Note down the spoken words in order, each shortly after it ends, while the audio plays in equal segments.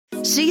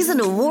She's an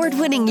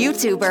award-winning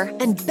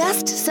YouTuber and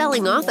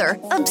best-selling author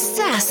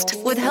obsessed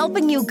with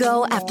helping you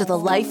go after the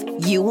life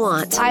you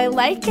want. I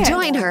like it.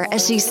 Join her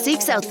as she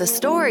seeks out the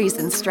stories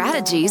and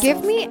strategies.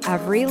 Give me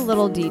every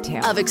little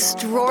detail. Of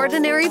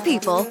extraordinary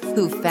people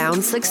who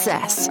found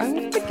success. I'm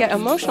going to get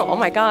emotional. Oh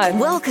my God.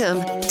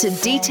 Welcome to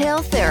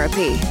Detail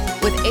Therapy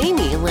with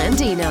Amy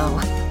Landino.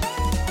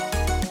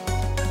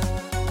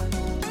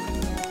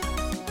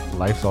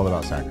 Life's all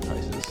about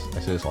sacrifices. I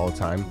say this all the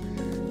time.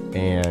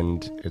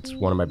 And it's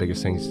one of my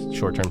biggest things.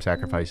 Short-term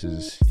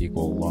sacrifices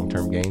equal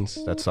long-term gains.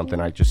 That's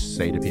something I just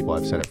say to people.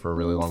 I've said it for a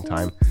really long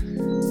time.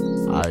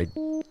 I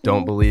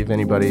don't believe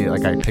anybody,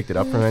 like I picked it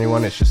up from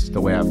anyone. It's just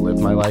the way I've lived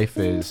my life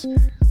is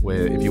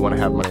if you want to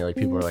have money, like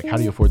people are like, how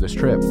do you afford this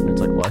trip? And it's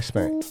like, well, I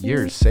spent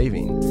years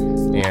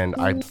saving and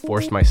I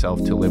forced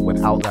myself to live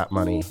without that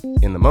money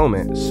in the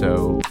moment.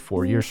 So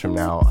 4 years from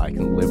now, I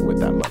can live with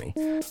that money.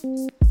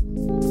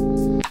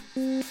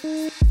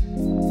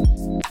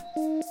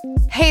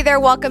 Hey there,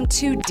 welcome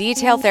to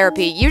Detail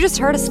Therapy. You just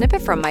heard a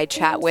snippet from my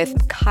chat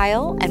with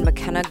Kyle and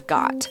Makenna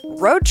Gott,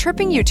 road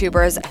tripping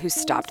YouTubers who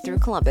stopped through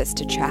Columbus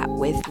to chat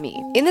with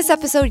me. In this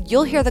episode,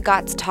 you'll hear the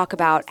Gotts talk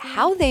about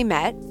how they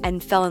met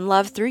and fell in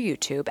love through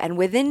YouTube, and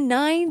within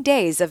 9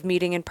 days of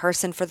meeting in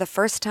person for the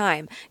first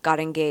time, got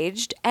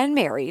engaged and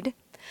married,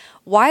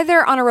 why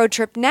they're on a road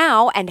trip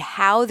now and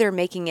how they're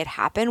making it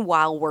happen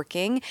while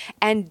working,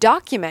 and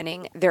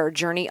documenting their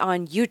journey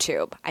on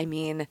YouTube. I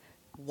mean,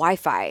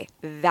 Wi-Fi.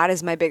 That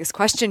is my biggest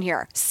question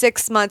here.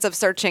 6 months of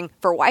searching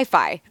for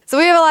Wi-Fi. So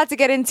we have a lot to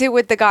get into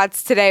with the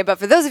Gotts today, but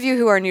for those of you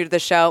who are new to the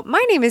show,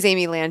 my name is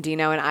Amy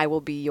Landino and I will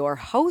be your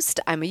host.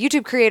 I'm a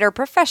YouTube creator,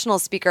 professional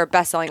speaker,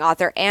 best-selling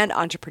author, and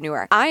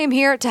entrepreneur. I am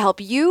here to help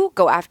you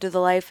go after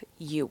the life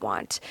you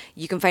want.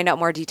 You can find out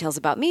more details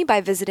about me by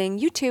visiting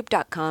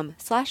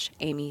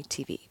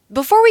youtube.com/AmyTV.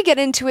 Before we get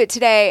into it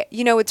today,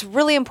 it's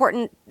really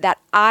important that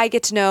I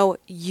get to know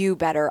you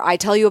better. I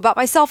tell you about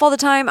myself all the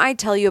time. I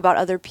tell you about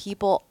other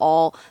people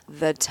all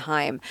the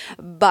time.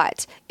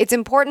 But it's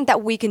important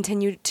that we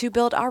continue to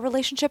build our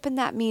relationship, and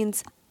that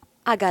means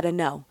I gotta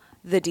know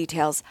the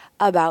details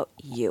about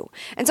you.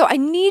 And so I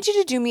need you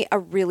to do me a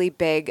really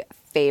big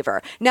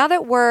favor. Now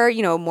that we're,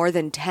 more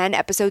than 10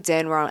 episodes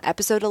in, we're on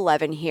episode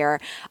 11 here,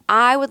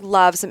 I would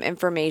love some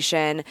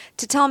information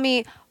to tell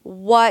me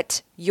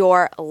what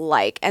you're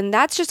like. And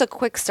that's just a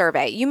quick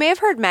survey. You may have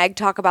heard Meg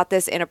talk about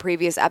this in a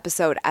previous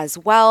episode as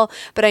well,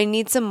 but I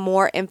need some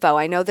more info.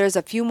 I know there's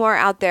a few more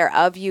out there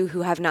of you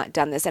who have not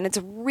done this, and it's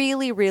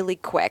really, really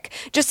quick.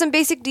 Just some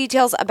basic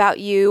details about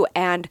you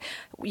and,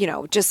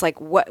 just like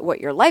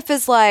what your life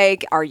is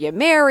like. Are you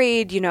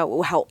married?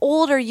 How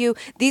old are you?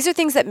 These are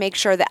things that make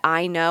sure that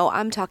I know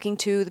I'm talking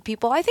to the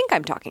people I think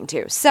I'm talking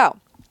to. So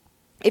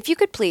if you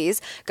could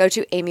please go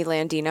to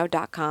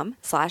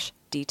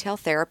amylandino.com/detail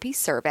therapy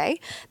survey.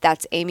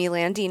 That's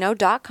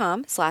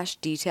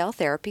amylandino.com/detail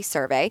therapy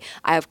survey.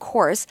 I, of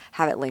course,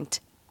 have it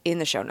linked in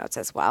the show notes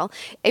as well.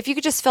 If you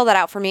could just fill that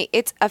out for me,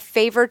 it's a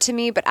favor to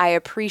me, but I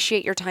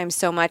appreciate your time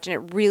so much, and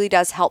it really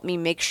does help me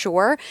make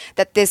sure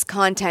that this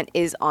content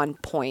is on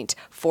point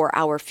for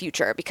our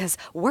future, because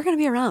we're going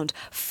to be around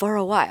for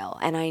a while,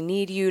 and I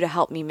need you to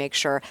help me make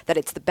sure that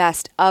it's the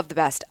best of the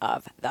best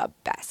of the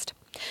best.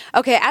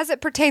 Okay, as it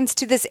pertains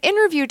to this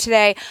interview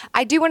today,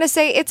 I do want to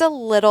say it's a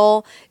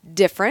little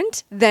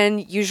different than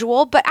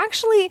usual, but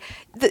actually,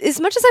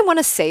 as much as I want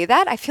to say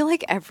that, I feel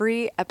like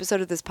every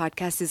episode of this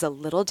podcast is a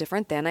little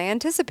different than I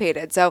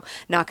anticipated, so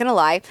not going to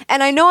lie.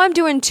 And I know I'm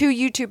doing 2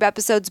 YouTube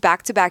episodes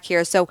back to back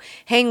here, so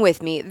hang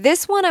with me.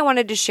 This one I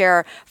wanted to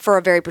share for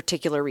a very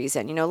particular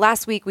reason.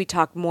 Last week we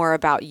talked more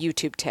about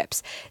YouTube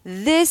tips.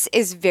 This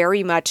is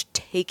very much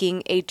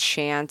taking a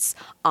chance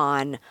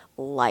on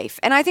life.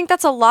 And I think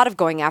that's a lot of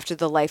going after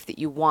the life that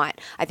you want.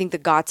 I think the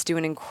Gotts do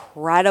an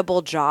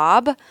incredible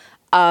job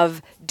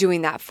of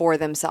doing that for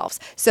themselves.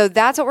 So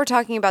that's what we're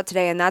talking about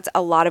today, and that's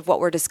a lot of what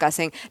we're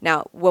discussing.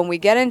 Now, when we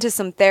get into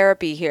some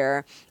therapy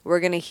here, we're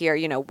going to hear,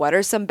 what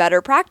are some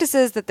better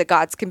practices that the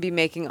Gotts can be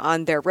making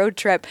on their road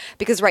trip,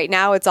 because right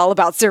now it's all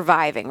about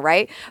surviving,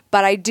 right?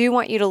 But I do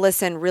want you to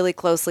listen really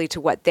closely to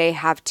what they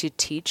have to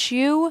teach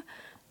you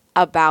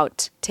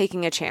about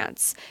taking a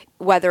chance,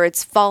 whether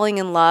it's falling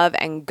in love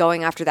and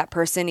going after that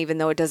person even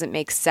though it doesn't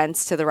make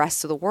sense to the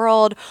rest of the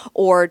world,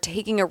 or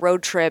taking a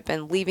road trip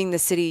and leaving the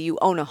city you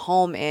own a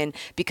home in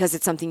because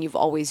it's something you've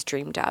always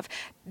dreamed of.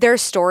 Their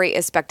story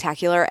is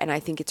spectacular, and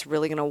I think it's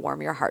really going to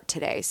warm your heart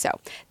today.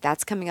 So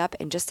that's coming up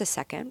in just a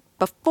second.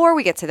 Before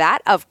we get to that,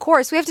 of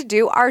course, we have to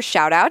do our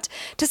shout out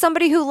to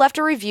somebody who left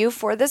a review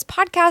for this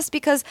podcast,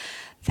 because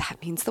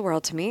that means the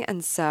world to me,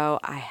 and so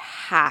I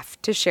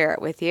have to share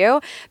it with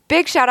you.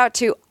 Big shout out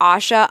to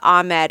Asha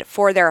Ahmed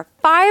for their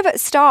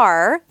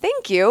 5-star,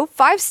 thank you,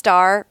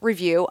 5-star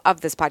review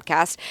of this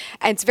podcast.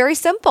 And it's very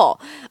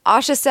simple.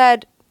 Asha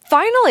said,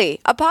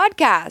 "Finally, a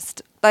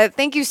podcast."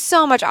 Thank you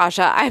so much,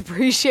 Asha. I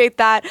appreciate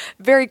that.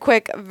 Very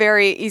quick,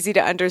 very easy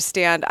to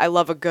understand. I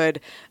love a good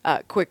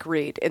quick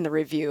read in the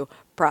review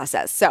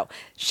process. So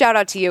shout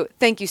out to you.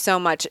 Thank you so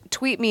much.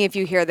 Tweet me if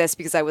you hear this,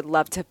 because I would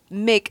love to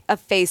make a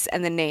face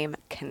and the name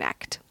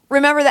connect.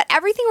 Remember that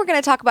everything we're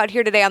going to talk about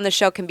here today on the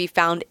show can be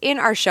found in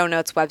our show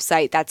notes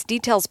website. That's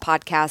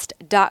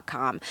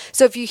detailspodcast.com.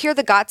 So if you hear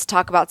the Gotts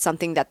talk about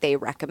something that they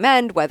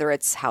recommend, whether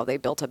it's how they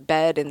built a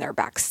bed in their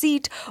back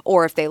seat,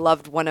 or if they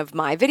loved one of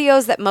my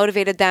videos that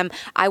motivated them,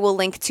 I will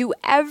link to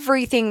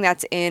everything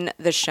that's in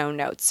the show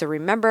notes. So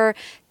remember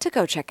to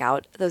go check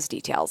out those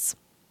details.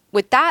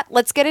 With that,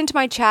 let's get into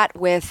my chat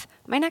with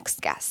my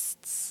next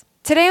guests.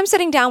 Today I'm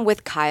sitting down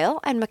with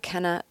Kyle and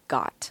Makenna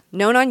Gott.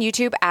 Known on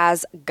YouTube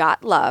as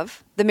Gott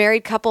Love, the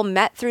married couple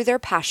met through their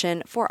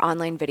passion for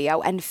online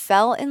video and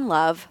fell in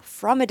love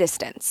from a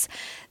distance.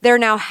 They're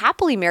now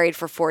happily married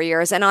for 4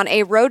 years and on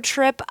a road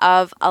trip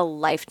of a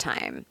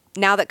lifetime.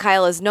 Now that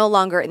Kyle is no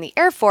longer in the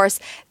Air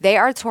Force, they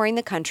are touring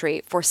the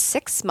country for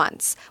 6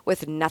 months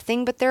with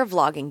nothing but their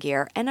vlogging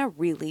gear and a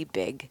really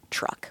big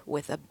truck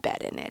with a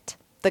bed in it.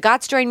 The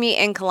Gotts joined me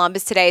in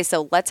Columbus today,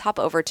 so let's hop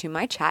over to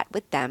my chat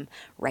with them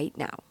right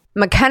now.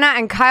 Makenna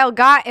and Kyle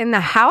Gott in the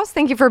house.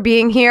 Thank you for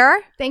being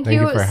here. Thank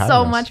you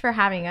so much for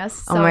having us.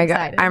 So oh my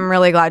excited. God. I'm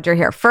really glad you're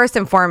here. First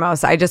and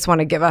foremost, I just want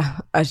to give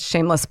a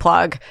shameless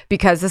plug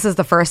because this is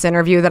the first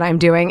interview that I'm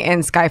doing in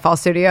Skyfall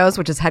Studios,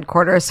 which is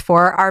headquarters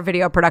for our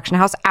video production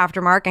house,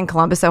 Aftermarq in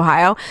Columbus,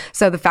 Ohio.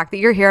 So the fact that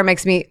you're here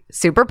makes me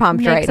super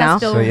pumped right now.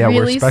 Feel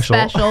really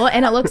special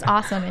and it looks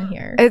awesome in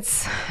here.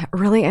 It's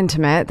really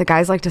intimate. The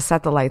guys like to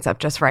set the lights up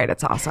just right.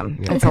 It's awesome.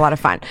 Yeah. It's a lot of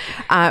fun.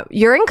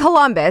 You're in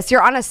Columbus.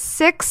 You're on a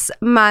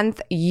 6-month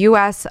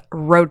U.S.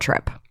 road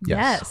trip.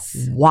 Yes.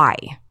 Why?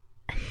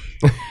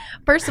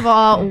 First of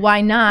all, why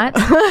not?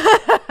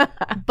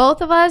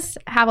 Both of us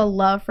have a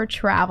love for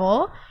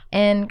travel,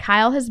 and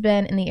Kyle has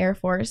been in the Air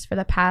Force for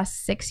the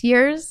past 6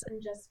 years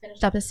and just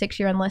finished up his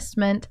 6-year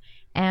enlistment.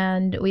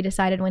 And we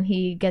decided when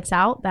he gets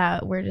out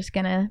that we're just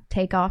going to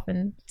take off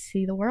and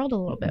see the world a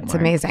little bit more. It's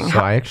amazing. So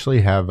I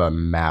actually have a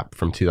map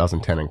from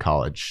 2010 in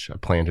college. I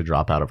plan to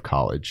drop out of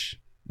college,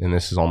 and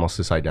this is almost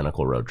this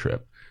identical road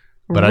trip.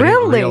 But I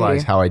didn't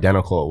realize how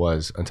identical it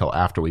was until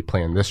after we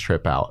planned this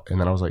trip out. And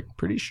then I was like,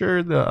 pretty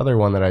sure the other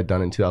one that I'd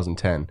done in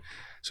 2010.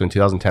 So in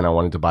 2010, I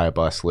wanted to buy a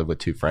bus, live with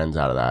 2 friends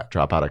out of that,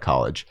 drop out of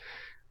college.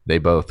 They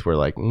both were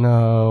like,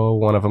 no,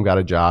 one of them got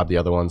a job. The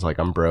other one's like,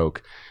 I'm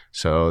broke.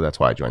 So that's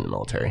why I joined the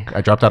military. I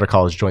dropped out of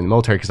college, joined the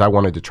military because I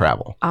wanted to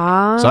travel. So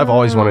I've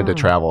always wanted to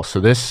travel. So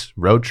this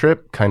road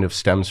trip kind of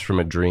stems from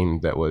a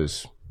dream that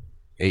was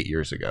 8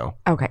 years ago.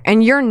 Okay.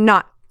 And you're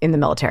not in the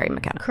military,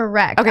 Makenna.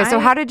 Correct. Okay. So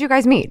how did you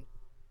guys meet?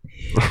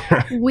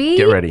 We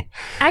Get ready.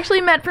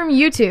 Actually met from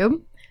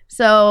YouTube.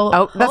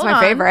 So that's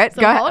my favorite.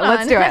 Go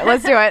ahead.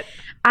 Let's do it.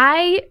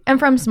 I am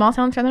from small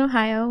town Southern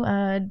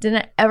Ohio.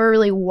 Didn't ever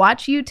really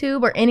watch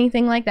YouTube or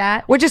anything like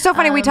that. Which is so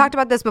funny. We talked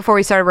about this before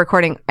we started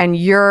recording, and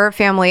your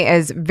family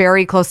is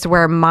very close to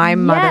where my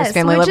mother's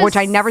family lived, which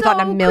I never thought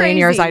in a million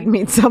years I'd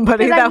meet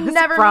somebody that was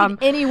never from. Meet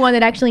anyone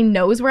that actually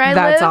knows where I live.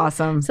 That's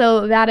awesome.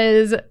 So that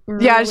is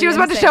really yeah, she was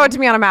about to show it to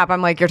me on a map.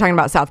 I'm like, you're talking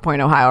about South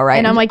Point, Ohio, right?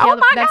 And I'm like, yeah,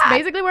 that's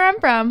basically where I'm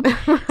from.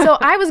 So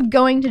I was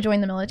going to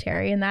join the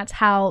military, and that's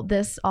how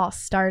this all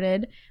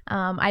started.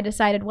 I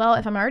decided, well,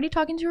 if I'm already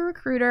talking to a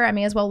recruiter, I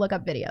may as well look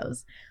up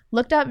videos.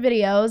 Looked up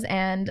videos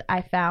and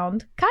I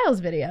found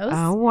Kyle's videos.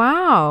 Oh,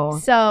 wow.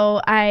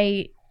 So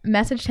I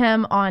messaged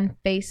him on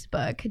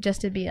Facebook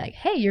just to be like,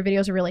 hey, your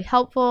videos are really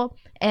helpful.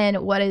 And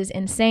what is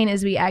insane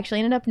is we actually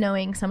ended up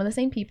knowing some of the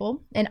same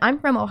people. And I'm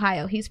from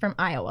Ohio. He's from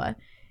Iowa.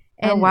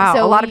 And oh, wow.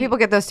 So a lot of people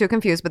get those two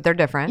confused, but they're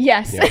different.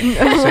 Yes.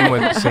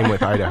 Yeah. Same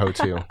with Idaho,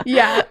 too.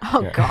 Yeah.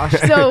 Oh, gosh.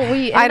 So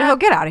we Idaho,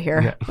 get out of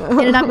here.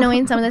 Ended up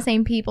knowing some of the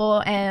same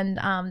people, and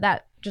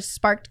that just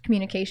sparked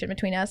communication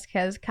between us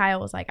because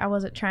Kyle was like, I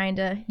wasn't trying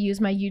to use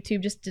my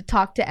YouTube just to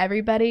talk to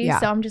everybody. Yeah.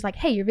 So I'm just like,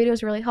 hey, your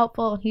videos are really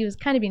helpful. And he was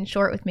kind of being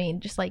short with me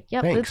and just like,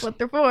 yep, Thanks. That's what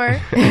they're for.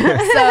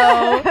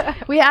 So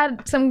we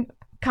had some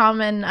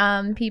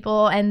common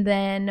people, and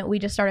then we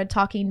just started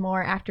talking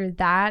more after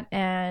that,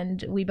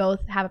 and we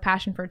both have a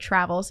passion for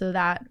travel, so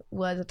that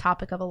was a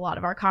topic of a lot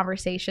of our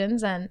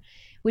conversations, and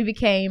we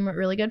became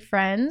really good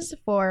friends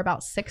for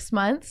about 6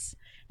 months,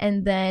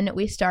 and then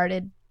we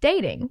started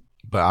dating.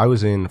 But I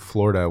was in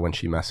Florida when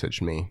she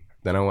messaged me.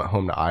 Then I went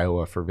home to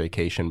Iowa for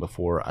vacation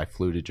before I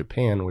flew to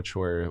Japan, which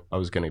where I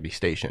was going to be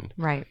stationed.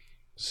 Right.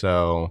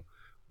 So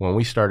when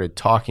we started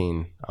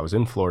talking, I was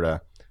in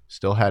Florida,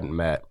 still hadn't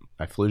met.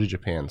 I flew to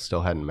Japan,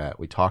 still hadn't met.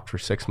 We talked for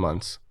 6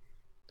 months.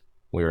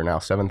 We were now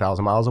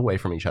 7,000 miles away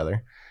from each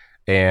other.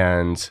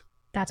 And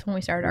that's when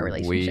we started our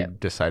relationship. We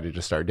decided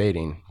to start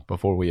dating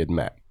before we had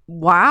met.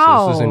 Wow.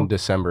 So this was in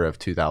December of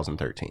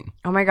 2013.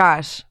 Oh my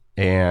gosh.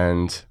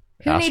 And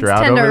who needs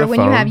Tinder when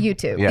you have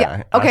YouTube?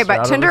 Yeah. Okay,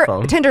 but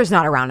Tinder's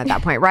not around at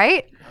that point,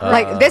 right?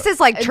 Like this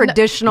is like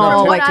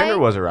traditional. No, Tinder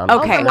was around.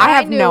 Okay, I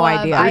have no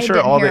idea. I'm sure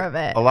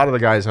a lot of the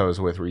guys I was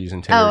with were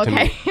using Tinder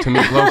to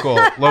meet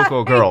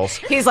local girls.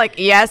 He's like,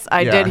 yes,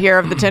 I did hear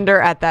of the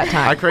Tinder at that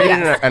time. I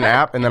created an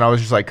app, and then I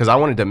was just like, because I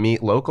wanted to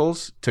meet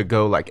locals to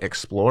go like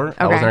explore.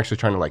 I wasn't actually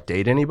trying to like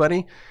date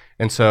anybody.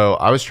 And so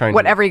I was trying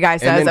what to... every guy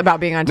says about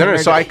being on Tinder. No,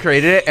 so I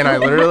created it and I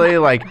literally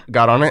like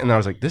got on it and I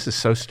was like, this is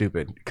so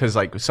stupid. Because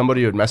like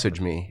somebody would message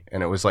me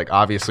and it was like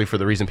obviously for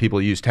the reason people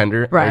use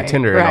Tinder.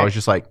 And I was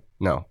just like,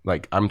 no,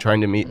 like I'm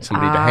trying to meet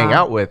somebody to hang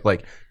out with,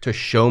 like to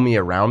show me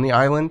around the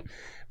island.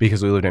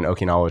 Because we lived in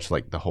Okinawa, which is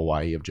like the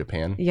Hawaii of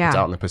Japan. Yeah. It's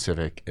out in the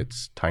Pacific.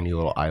 It's a tiny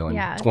little island.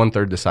 Yeah. It's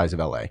 1/3 the size of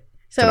LA. It's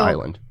So an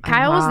island.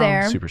 Kyle was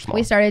there. Super small.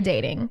 We started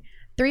dating.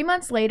 3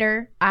 months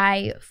later,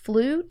 I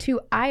flew to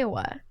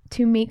Iowa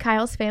to meet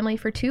Kyle's family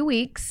for 2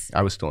 weeks.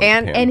 I was still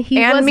in Japan. And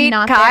he And was meet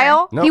not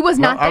Kyle? there. He was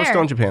not there. I was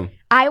still in Japan.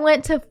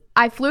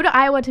 I flew to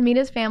Iowa to meet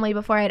his family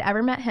before I had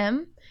ever met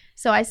him.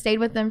 So I stayed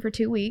with them for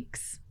 2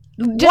 weeks.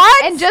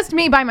 What? And just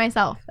me by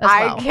myself as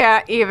well. I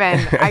can't even.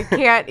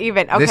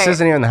 Okay. This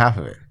isn't even the half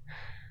of it.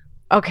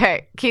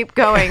 Okay, keep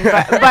going.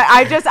 But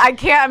I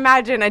can't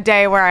imagine a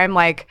day where I'm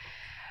like,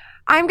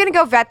 I'm going to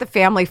go vet the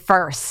family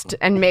first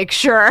and make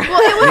sure.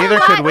 Well, it was Neither a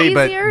lot could we,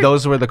 easier. but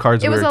those were the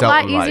cards It we was were a dealt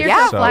lot in life. easier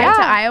Yeah, to fly so.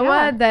 to Iowa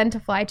Yeah. than to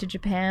fly to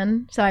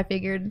Japan. So I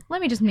figured,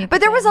 let me just meet. But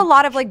there was a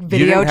lot of like You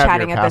video didn't have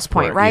chatting your at this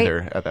point, passport right?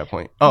 either at that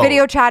point. Oh,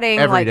 Video chatting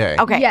every like day.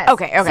 Okay. Yes.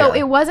 Okay. So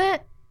it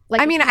wasn't like.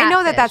 I mean, a I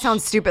know that catfish.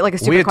 sounds stupid, like a we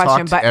stupid had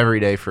question, talked but every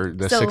day for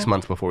the So- 6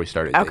 months before we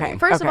started Okay. dating.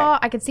 First of all,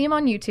 I could see him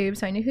on YouTube,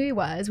 so I knew who he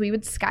was. We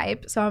would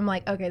Skype, so I'm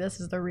like, okay, this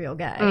is the real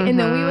guy. And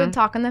then we would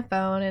talk on the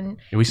phone, and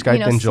We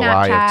Skyped in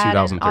July Snapchat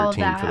of and all of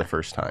 2013 for the that.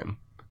 first time.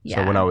 Yeah.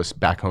 So when I was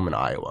back home in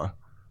Iowa.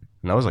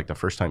 And that was like the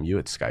first time you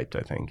had Skyped,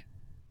 I think.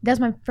 That was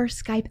my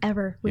first Skype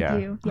ever with Yeah.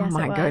 you. oh Yes,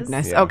 my it was.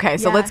 goodness. Yeah. Okay,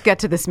 so Yeah. let's get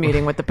to this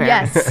meeting with the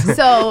parents. Yes.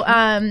 So,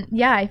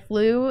 I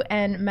flew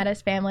and met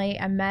his family.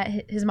 I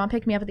met his mom,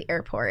 picked me up at the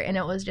airport, and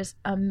it was just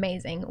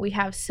amazing. We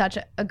have such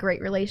a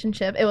great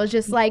relationship. It was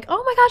just like,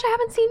 oh my gosh, I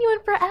haven't seen you in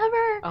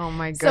forever. Oh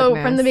my goodness. So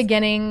from the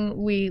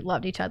beginning, we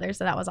loved each other.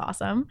 So that was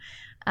awesome.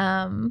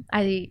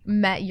 I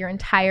met your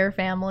entire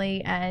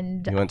family,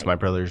 and You went to my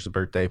brother's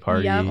birthday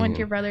party. yeah, went to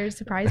your brother's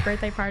surprise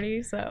birthday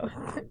party. So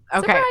Okay.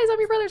 surprise, I'm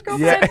your brother's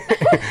girlfriend.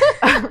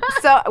 Yeah.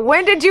 So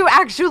when did you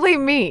actually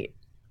meet?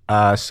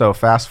 So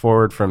fast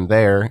forward from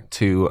there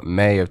to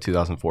May of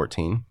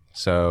 2014.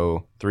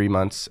 So 3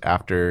 months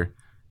after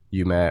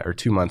you met, or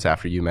 2 months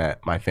after you met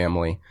my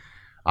family,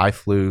 I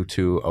flew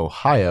to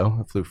Ohio.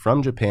 I flew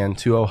from Japan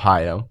to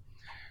Ohio.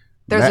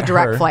 There's a Met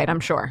direct her- flight, I'm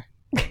sure.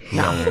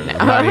 No.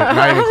 Not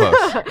even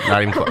close.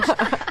 Not even close.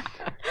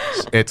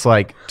 It's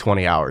like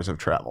 20 hours of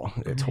travel.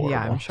 It's horrible.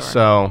 Yeah, I'm sure.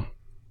 So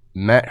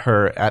met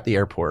her at the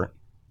airport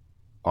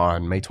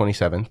on May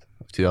 27th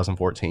of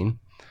 2014.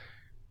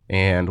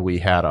 And we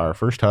had our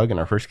first hug and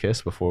our first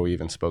kiss before we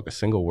even spoke a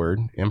single word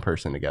in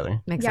person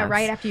together. Makes Yeah, sense.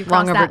 right after you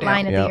Long crossed that overdue.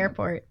 line at Yep. the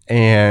airport.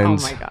 And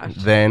Oh my gosh.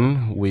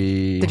 then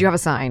we... Did you have a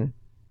sign?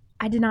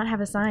 I did not have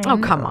a sign. Oh,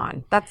 come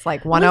on. That's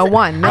like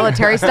 101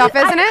 military stuff,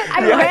 isn't it?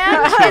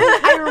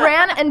 I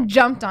ran and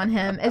jumped on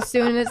him as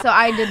soon as, so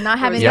I did not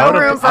have any Yeah, no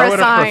room for I a would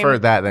have sign.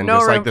 preferred that than No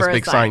just room like this for a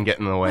big sign. sign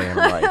getting in the way. And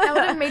I'm like... That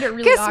would have made it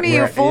really Kiss awkward. me,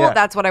 you fool. Yeah.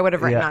 That's what I would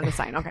have written Yeah. on the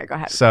sign. Okay, go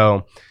ahead.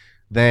 So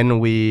then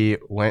we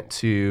went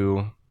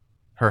to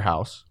her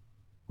house.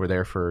 We're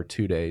there for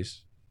 2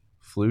 days.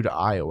 Flew to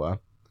Iowa.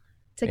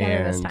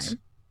 Together this and time.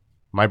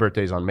 My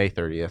birthday's on May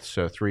 30th,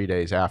 so 3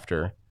 days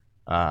after,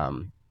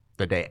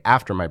 the day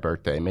after my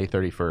birthday, May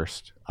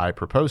 31st, I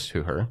proposed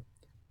to her.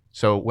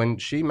 So when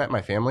she met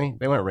my family,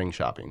 they went ring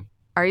shopping.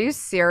 Are you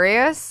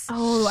serious?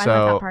 Oh, I so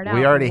left that part out.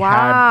 we already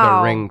had Wow.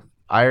 the ring.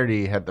 I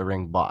already had the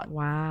ring bought.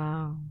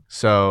 Wow.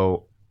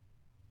 So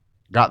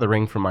got the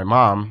ring from my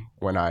mom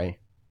when I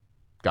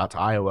got to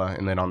Iowa,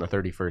 and then on the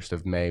 31st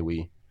of May,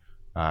 we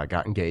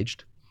got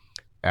engaged.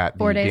 At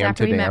 4 the days Dam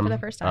after to we met Dam, for the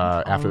first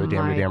time. after Oh the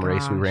Dam my to Dam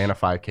race, we gosh. ran a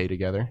 5K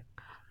together.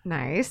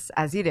 Nice,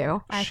 as you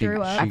do. I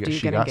threw up. After you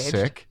She get got engaged.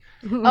 sick.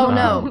 Oh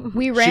no,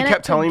 we ran She it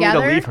kept telling me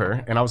together, to leave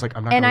her, and I was like,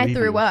 I'm not and going to I leave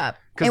threw you. up,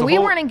 'Cause and the we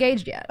whole- weren't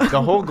engaged yet.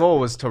 The whole goal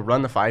was to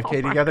run the 5K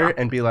Oh my together God.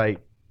 and be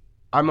like,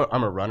 I'm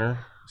a runner,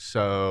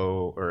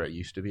 so, or I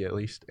used to be at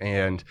least,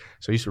 and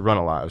so I used to run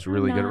a lot. I was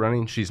really good at not.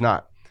 running. She's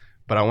not.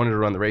 But I wanted to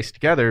run the race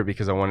together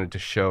because I wanted to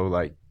show,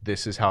 like,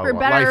 this is how For I want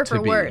better life or to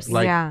for be. worse.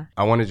 Like, Yeah.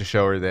 I wanted to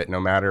show her that no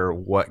matter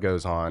what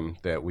goes on,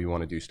 that we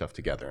want to do stuff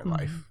together in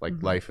life. Like,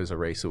 life is a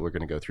race that we're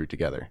going to go through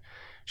together.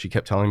 She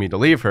kept telling me to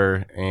leave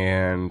her,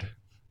 and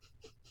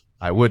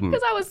I wouldn't.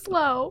 Because I was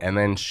slow. And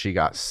then she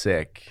got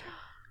sick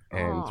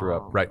and threw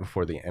up right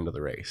before the end of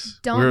the race.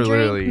 Don't We were drink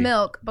literally-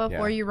 milk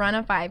before yeah. you run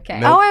a 5K.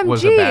 Milk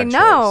was a OMG, bad no.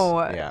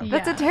 choice. Yeah.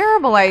 That's a Yeah.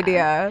 terrible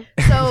idea.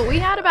 So we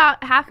had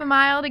about half a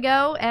mile to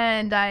go,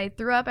 and I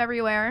threw up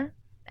everywhere.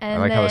 And I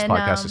like how this then,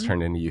 podcast has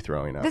turned into you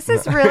throwing up. This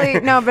is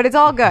really, no, but it's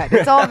all good.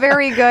 It's all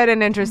very good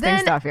and interesting Then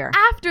stuff here.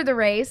 after the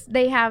race,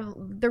 they have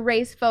the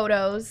race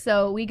photos.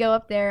 So we go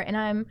up there,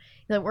 and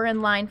we're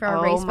in line for our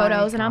Oh race my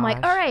photos, and I'm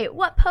like, gosh. all right,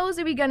 what pose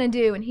are we gonna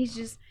do? And he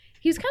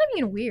was kind of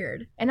being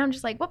weird, and I'm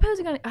just like, what pose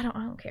are we gonna? I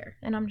don't care.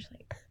 And I'm just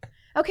like,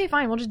 okay,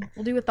 fine, we'll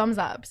do a thumbs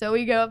up. So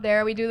we go up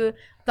there, we do the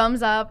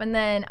thumbs up, and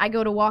then I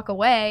go to walk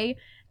away,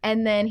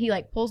 And then he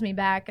like pulls me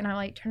back and I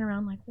like turn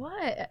around like,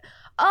 what?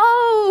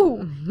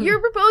 Oh, you're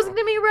proposing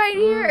to me right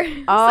here.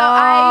 So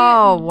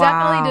I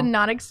definitely did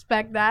not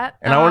expect that.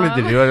 And I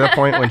wanted to do it at a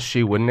point when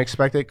she wouldn't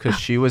expect it, because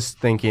she was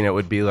thinking it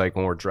would be like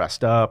when we're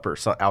dressed up or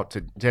out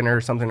to dinner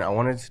or something. I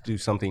wanted to do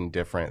something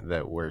different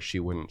where she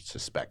wouldn't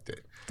suspect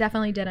it.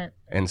 Definitely didn't.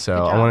 And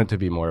so I wanted it to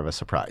be more of a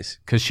surprise,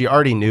 because she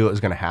already knew it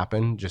was going to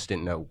happen, just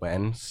didn't know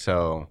when.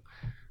 So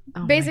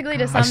basically,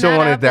 to sum I still that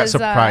wanted up that is,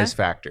 surprise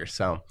factor.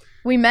 So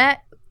we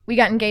met. We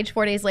got engaged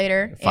 4 days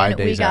later. 5 and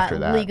days we after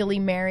got that. legally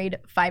married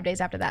 5 days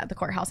after that at the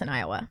courthouse in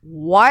Iowa.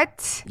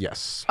 What?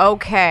 yes.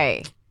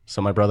 Okay.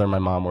 So my brother and my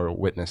mom were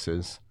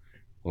witnesses.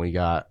 We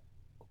got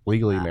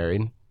legally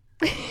married.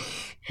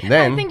 And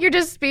then I think you're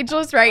just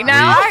speechless right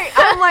now.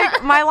 I'm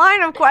like, my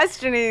line of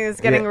questioning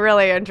is getting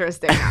really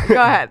interesting now.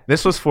 Go ahead.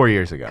 this was 4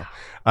 years ago.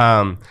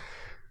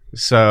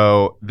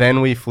 So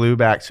then we flew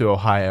back to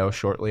Ohio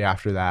shortly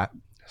after that.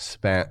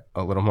 Spent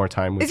a little more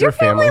time with Is your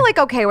family like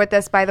okay with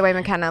this, by the way,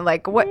 Makenna?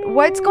 Like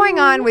what's going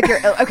on with your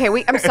okay,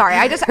 I'm sorry.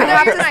 I have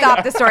to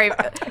stop the story.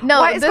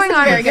 No, what is this going is a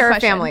on very with good your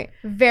question. family?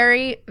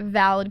 Very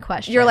valid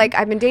question. You're like,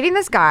 I've been dating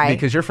this guy.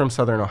 Because you're from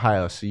Southern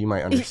Ohio, so you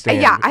might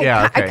understand.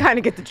 I okay. kind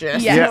of get the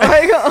gist. Yeah.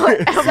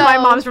 My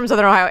mom's from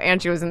Southern Ohio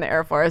and she was in the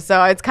Air Force.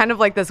 So it's kind of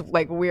like this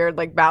like weird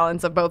like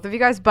balance of both of you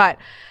guys. But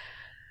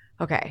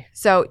okay,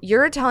 so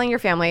you're telling your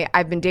family,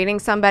 I've been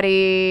dating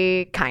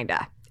somebody,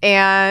 kinda.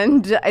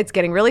 And it's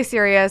getting really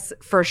serious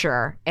for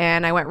sure.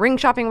 And I went ring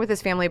shopping with his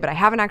family, but I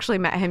haven't actually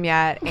met him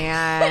yet.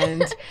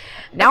 And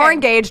now we're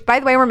engaged. By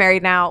the way, we're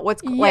married now.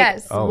 What's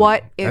Yes.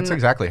 what in That's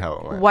exactly how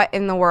it went. what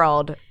in the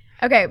world?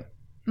 Okay.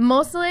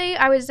 Mostly,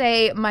 I would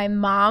say my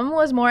mom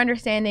was more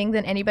understanding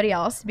than anybody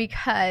else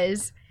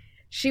because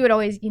she would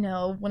always,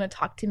 want to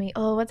talk to me.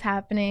 Oh, what's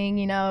happening?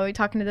 You're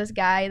talking to this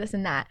guy, this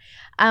and that.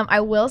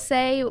 I will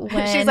say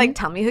when She's like,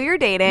 tell me who you're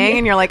dating.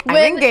 And you're like, I'm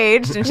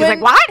engaged. And she's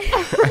like, what?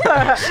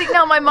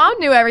 No, my mom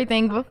knew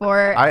everything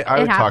before I it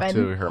would talk happened.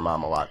 to her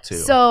mom a lot too.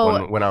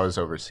 So- when I was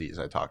overseas,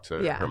 I talked to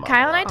her mom.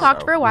 Kyle and I a lot,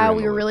 talked so for a while. in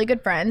We the were loop. really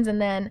good friends.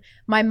 And then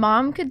my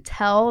mom could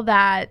tell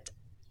that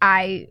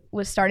I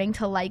was starting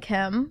to like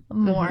him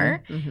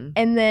more.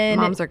 And then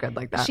Moms are good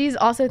like that. she's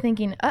also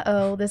thinking,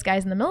 uh-oh, this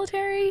guy's in the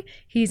military.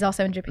 He's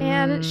also in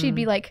Japan. She'd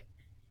be like,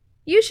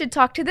 you should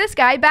talk to this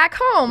guy back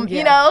home,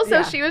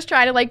 So she was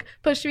trying to like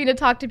push me to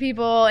talk to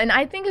people. And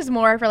I think it's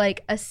more for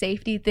like a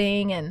safety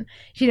thing. And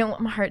she didn't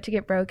want my heart to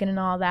get broken and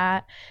all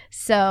that.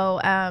 So,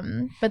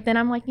 but then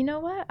I'm like, you know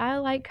what? I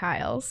like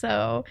Kyle.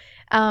 So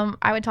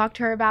I would talk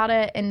to her about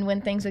it. And when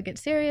things would get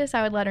serious,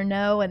 I would let her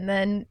know. And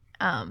then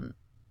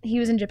he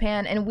was in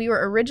Japan, and we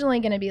were originally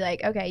going to be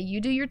like, okay,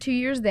 you do your 2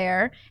 years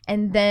there,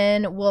 and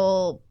then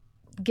we'll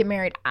get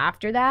married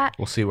after that.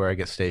 We'll see where I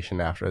get stationed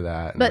after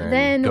that. But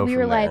then go we from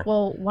were like, there.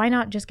 well, why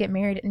not just get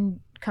married and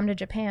come to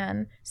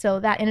Japan? So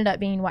that ended up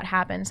being what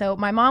happened. So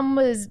my mom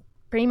was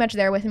pretty much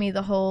there with me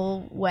the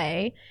whole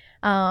way.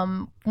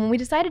 When we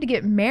decided to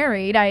get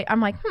married,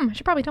 I'm like, I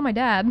should probably tell my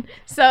dad.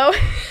 So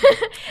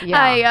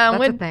I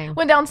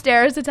went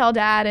downstairs to tell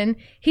Dad, and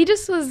he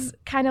just was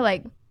kind of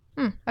like,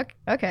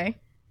 okay.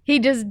 He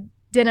just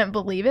didn't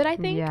believe it, I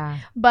think. Yeah.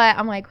 But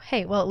I'm like,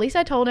 hey, well, at least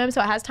I told him, so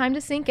it has time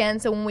to sink in.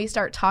 So when we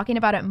start talking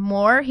about it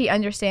more, he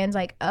understands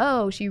like,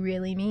 oh, she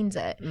really means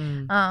it.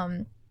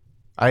 I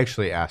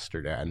actually asked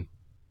her dad,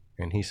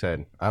 and he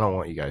said, I don't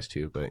want you guys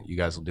to, but you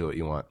guys will do what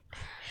you want.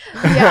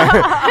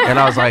 Yeah. And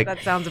I was like, that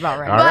sounds about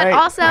right. all But right,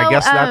 also, I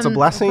guess that's a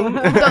blessing.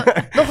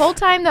 the whole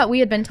time that we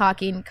had been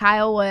talking,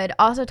 Kyle would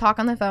also talk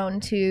on the phone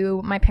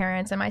to my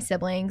parents and my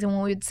siblings. And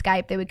when we would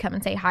Skype, they would come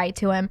and say hi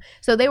to him.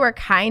 So they were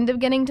kind of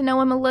getting to know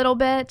him a little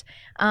bit.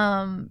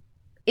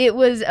 It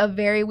was a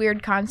very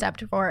weird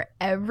concept for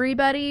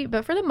everybody.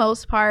 But for the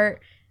most part,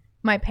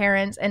 my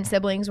parents and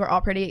siblings were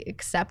all pretty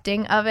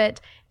accepting of it.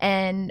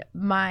 And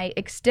my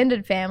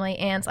extended family,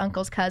 aunts,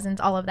 uncles, cousins,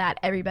 all of that,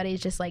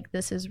 everybody's just like,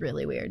 this is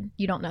really weird.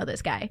 You don't know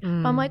this guy. But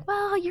I'm like,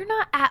 well, you're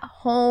not at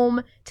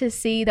home to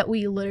see that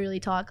we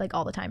literally talk like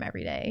all the time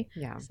every day.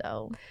 Yeah.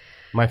 So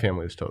My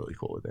family was totally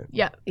cool with it.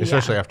 yeah.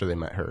 Especially after they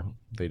met her.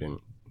 They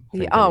didn't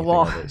think Oh, anything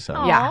well, of it,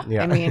 so. yeah.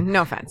 Yeah. I mean,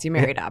 no offense, you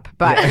married up,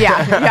 but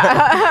yeah.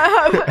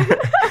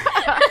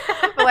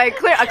 Like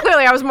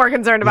clearly, I was more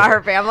concerned about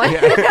her family.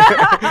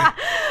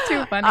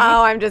 Too funny.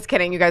 Oh, I'm just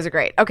kidding. You guys are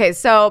great. Okay,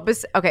 so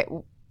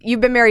you've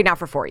been married now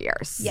for 4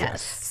 years.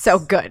 Yes. So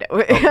good.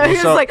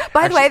 It's so like,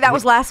 by the way, actually, that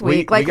was last we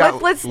week. Like,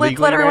 got let's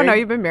legally let everyone know married.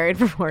 you've been married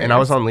for 4 years. And I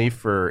was on leave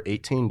for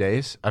 18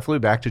 days. I flew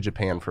back to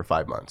Japan for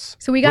 5 months.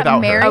 So we got without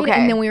her. married Okay.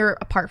 and then we were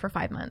apart for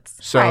 5 months.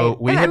 So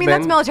right. we And had I mean, been,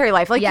 that's military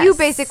life. Like, Yes. you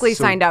basically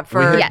so signed up for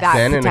we had that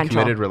been in a potential.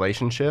 committed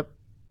relationship,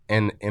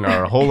 and in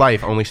our whole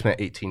life only spent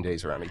 18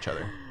 days around each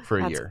other for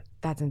a year.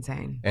 That's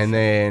insane. And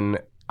then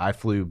I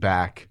flew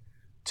back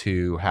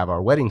to have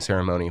our wedding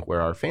ceremony, where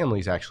our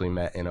families actually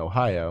met in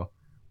Ohio,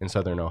 in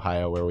Southern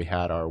Ohio, where we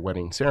had our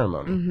wedding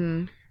ceremony.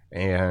 Mm-hmm.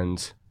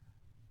 And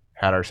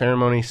had our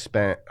ceremony,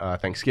 spent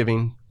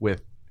Thanksgiving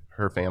with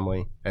her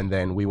family, and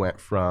then we went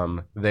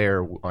from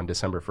there on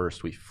December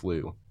 1st. We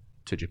flew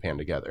to Japan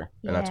together,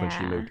 and that's when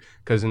she Yeah. moved.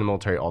 Because in the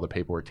military, all the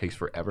paperwork takes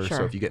forever. Sure.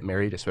 So if you get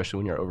married, especially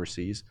when you're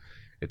overseas,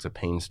 it's a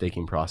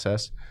painstaking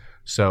process.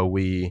 So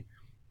we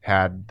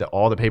had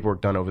all the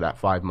paperwork done over that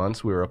 5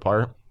 months we were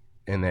apart,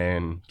 and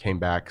then came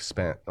back,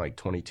 spent like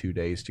 22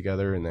 days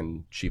together, and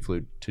then she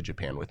flew to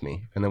Japan with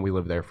me, and then we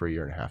lived there for a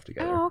year and a half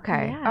together. Oh,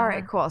 okay. Yeah. All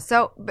right, cool.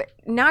 So but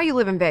now you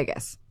live in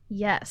Vegas,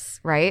 Yes.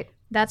 right?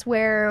 That's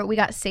where we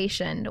got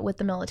stationed with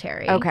the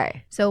military.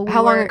 Okay. So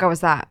How long ago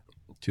was that?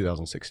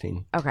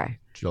 2016, Okay.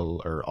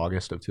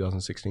 August of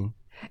 2016.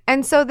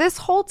 And so this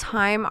whole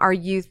time, are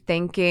you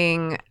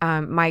thinking,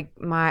 my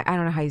I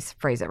don't know how you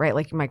phrase it, right?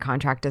 Like my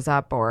contract is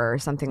up or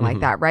something like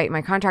that, right?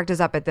 My contract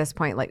is up at this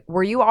point. Like,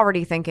 were you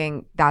already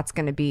thinking that's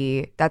gonna be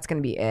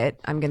it?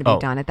 I'm gonna be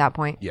done at that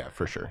point. Yeah,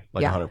 for sure,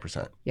 like Yeah.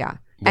 100%. Yeah.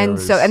 There And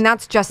was- so, and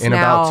that's just In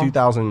now. about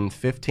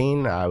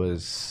 2015, I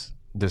was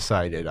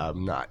decided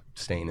I'm not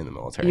staying in the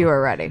military. You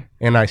were ready.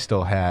 And I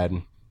still had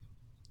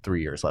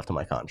 3 years left of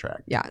my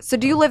contract. Yeah. So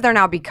do you live there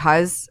now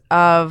because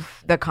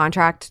of the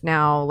contract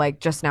now, like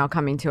just now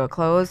coming to a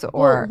close, or?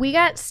 Well, we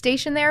got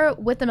stationed there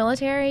with the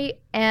military,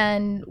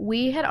 and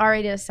we had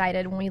already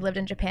decided when we lived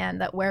in Japan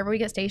that wherever we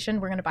get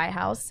stationed, we're going to buy a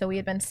house. So we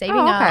had been saving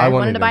Oh, okay. up. I We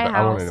wanted to buy a I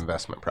house. wanted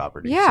investment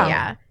property. Yeah. so-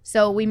 Yeah.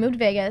 So we moved to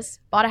Vegas,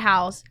 bought a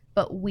house,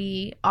 but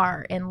we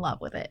are in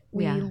love with it.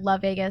 We Yeah.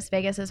 love Vegas.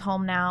 Vegas is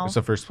home now. It's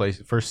the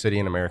first city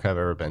in America I've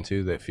ever been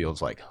to that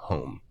feels like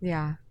home.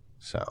 Yeah.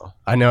 So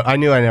I knew I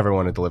never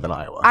wanted to live in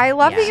Iowa. I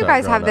love that Yeah. you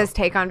guys So have growing this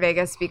take on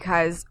Vegas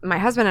because my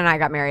husband and I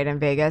got married in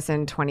Vegas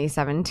in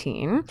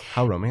 2017,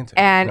 How romantic.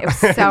 and it was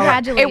so it was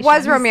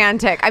Congratulations.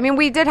 romantic. I mean,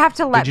 we did have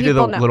to let Did you do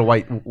people the know. little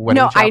white wedding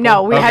No, I chapel?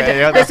 know. We had to. Okay,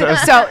 yeah,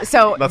 that's-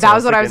 So That's that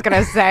was what I was thinking.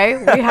 going to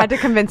say. We had to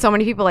convince so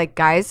many people, like,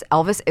 guys,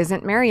 Elvis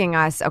isn't marrying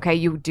us. Okay,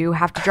 you do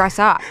have to dress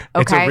up.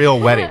 Okay, It's a real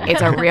wedding.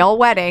 It's a real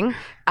wedding.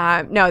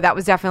 No, that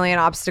was definitely an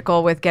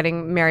obstacle with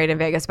getting married in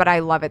Vegas, but I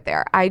love it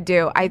there. I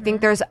do. I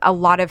think there's a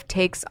lot of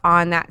takes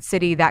on that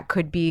city that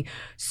could be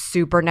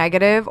super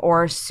negative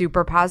or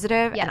super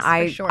positive. Yes,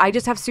 and for sure. I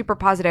just have super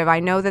positive. I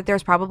know that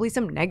there's probably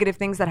some negative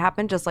things that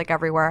happen just like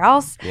everywhere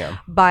else. Yeah.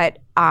 But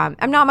I'm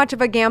not much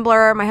of a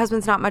gambler. My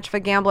husband's not much of a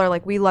gambler.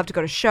 Like, we love to go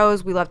to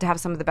shows. We love to have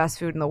some of the best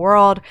food in the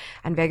world.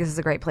 And Vegas is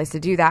a great place to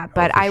do that.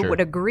 But for I sure.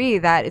 would agree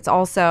that it's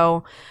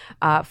also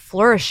a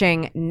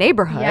flourishing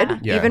neighborhood,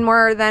 Yeah. even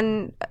more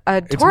than a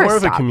It's tourist more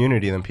of a stop.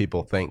 community than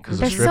people think because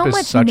the There's strip so is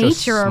much such a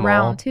nature small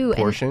around too,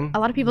 portion. and a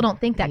lot of people don't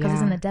think that because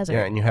it's in Yeah. the desert.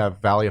 Yeah, and you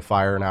have Valley of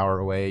Fire an hour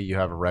away. You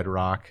have Red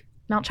Rock.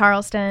 Mount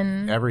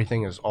Charleston.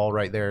 Everything is all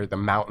right there. The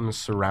mountains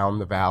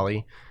surround the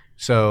valley.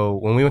 So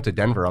when we went to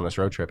Denver on this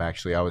road trip,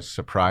 actually, I was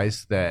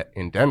surprised that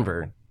in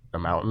Denver, the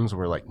mountains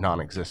were like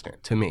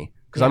non-existent to me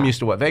because I'm used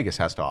to what Vegas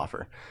has to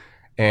offer.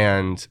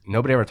 And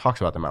nobody ever talks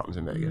about the mountains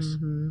in Vegas.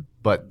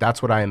 But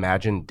that's what I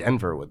imagined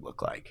Denver would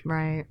look like.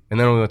 Right. And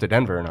then when we went to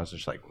Denver, and I was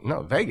just like,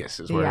 no, Vegas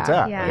is where it's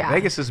Yeah. at. Yeah. Like, Yeah.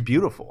 Vegas is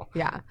beautiful.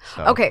 Yeah.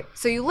 So- Okay.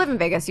 So you live in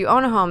Vegas. You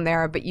own a home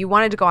there, but you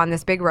wanted to go on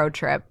this big road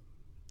trip,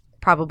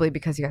 probably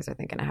because you guys are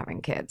thinking of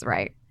having kids,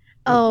 right?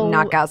 Oh,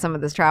 Knock out some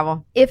of this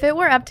travel. if it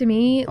were up to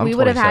me, I'm we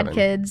would have had 27.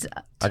 kids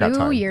I got 2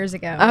 time. years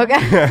ago.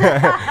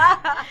 Okay.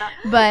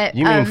 But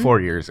You mean 4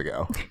 years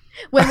ago?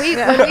 when we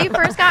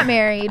first got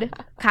married,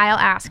 Kyle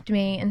asked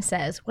me and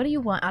says, "What do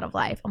you want out of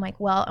life?" I'm like,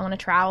 "Well, I want to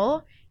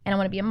travel and I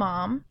want to be a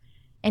mom."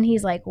 And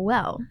he's like,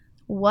 "Well,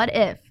 what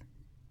if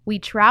we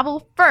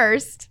travel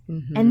first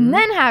and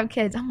then have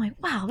kids?" I'm like,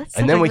 "Wow, that's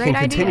such And then a we great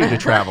can continue idea."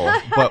 to travel,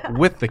 but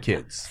with the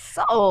kids.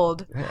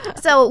 Sold.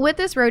 So with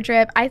this road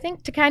trip, I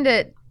think to kind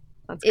of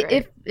That's great.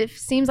 if it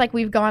seems like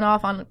we've gone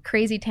off on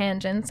crazy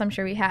tangents, I'm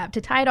sure we have.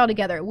 To tie it all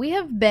together, we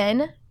have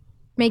been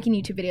making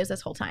YouTube videos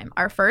this whole time.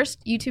 Our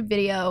first YouTube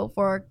video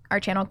for our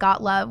channel,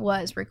 Gott Love,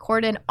 was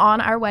recorded on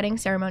our wedding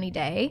ceremony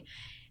day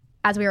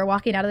as we were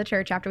walking out of the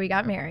church after we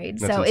got married.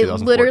 That's So in it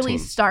literally 2014.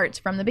 starts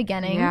from the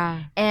beginning.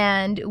 Yeah.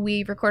 And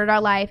we recorded our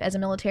life as a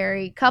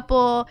military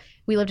couple.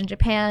 We lived in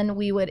Japan.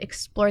 We would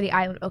explore the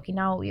island of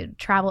Okinawa. We would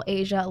travel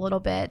Asia a little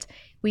bit.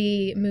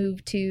 We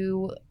moved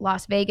to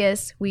Las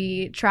Vegas.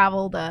 We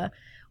traveled the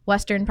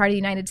western part of the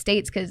United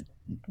States because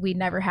we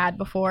never had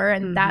before.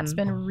 And that's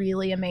been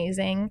really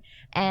amazing.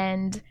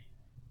 And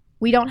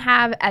we don't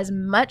have as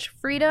much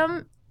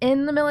freedom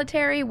in the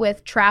military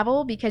with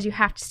travel because you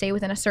have to stay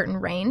within a certain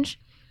range.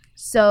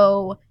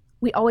 So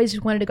we always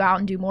just wanted to go out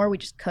and do more. We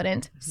just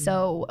couldn't.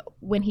 So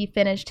when he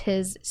finished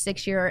his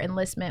 6-year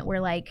enlistment,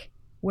 we're like,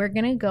 we're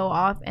going to go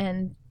off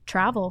and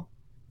travel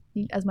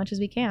as much as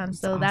we can.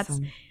 So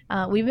awesome.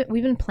 that's,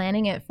 we've been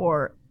planning it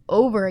for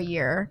over a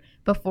year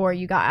before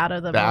you got out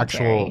of the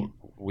military.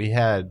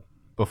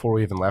 Before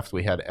we even left,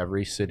 we had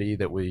every city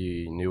that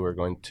we knew we were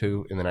going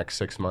to in the next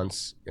 6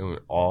 months, and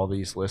all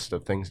these lists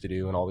of things to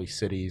do in all these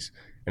cities.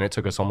 And it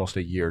took us almost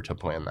a year to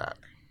plan that.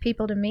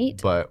 People to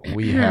meet. But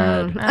we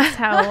had That's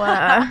how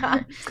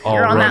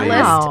you're on that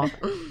already- list.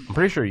 I'm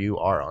pretty sure you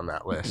are on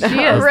that list.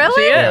 She is.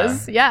 Really? She Yeah.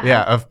 is. Yeah.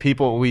 Yeah, of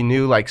people we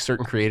knew, like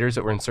certain creators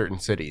that were in certain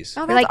cities.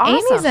 Oh, We're that's like,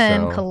 Amy's awesome.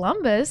 in So-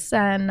 Columbus,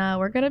 and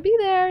we're going to be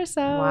there.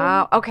 So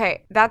Wow.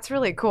 Okay. That's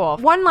really cool.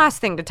 One last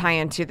thing to tie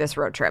into this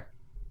road trip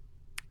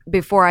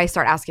before I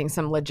start asking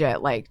some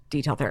legit, like,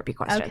 detail therapy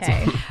questions.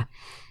 Okay.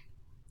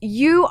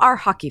 You are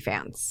hockey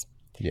fans.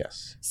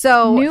 Yes.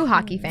 So New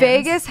hockey fans.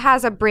 Vegas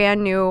has a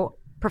brand new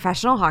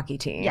professional hockey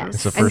team. Yes.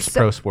 It's the first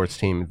pro sports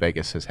team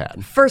Vegas has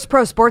had. First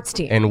pro sports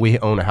team. And we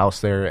own a house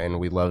there, and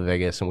we love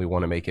Vegas, and we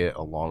want to make it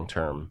a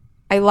long-term.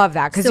 I love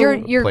that because So-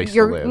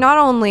 you're not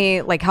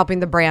only like helping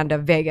the brand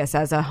of Vegas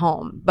as a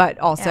home, but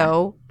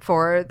also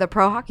for the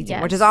pro hockey team,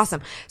 which is Yes.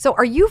 awesome. So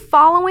are you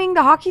following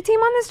the hockey team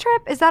on this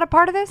trip? Is that a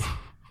part of this?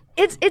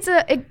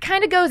 It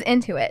kind of goes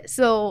into it.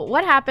 So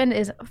what happened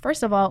is,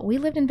 first of all, we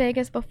lived in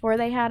Vegas before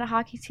they had a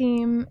hockey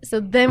team. So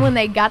then when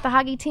they got the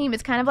hockey team,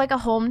 it's kind of like a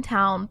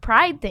hometown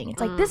pride thing.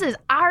 It's like, this is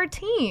our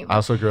team. I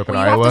also grew up in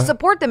You Iowa. have to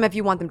support them if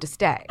you want them to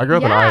stay. I grew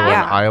up in Yeah. Iowa,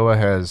 Yeah. and Iowa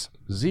has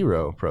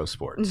 0 pro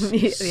sports.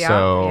 Yeah,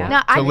 So yeah.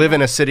 Now, to live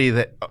in a city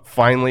that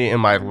finally in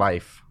my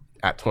life,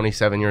 at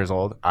 27 years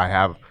old, I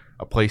have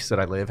a place that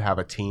I live, have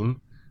a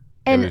team.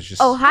 And It was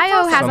just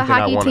Ohio has a something I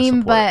hockey wanna team,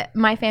 support. but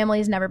my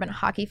family's never been a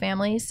hockey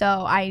family, so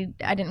I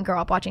didn't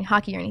grow up watching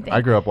hockey or anything. I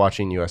grew up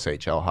watching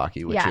USHL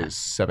hockey, which Yeah. is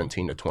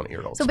 17 to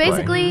 20-year-olds. So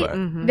basically, play,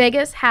 but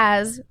Vegas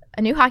has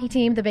a new hockey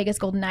team, the Vegas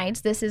Golden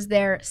Knights. This is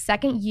their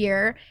second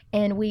year,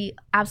 and we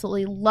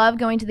absolutely love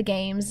going to the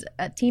games.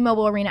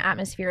 T-Mobile Arena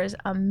atmosphere is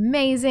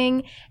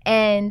amazing,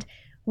 and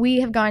we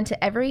have gone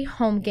to every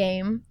home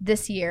game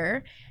this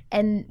year.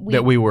 And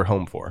that we were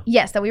home for.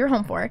 Yes, that we were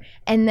home for.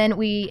 And then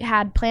we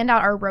had planned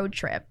out our road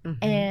trip.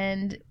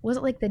 And was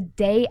it like the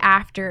day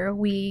after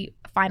we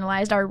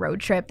finalized our road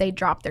trip, they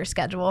dropped their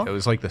schedule. It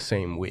was like the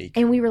same week.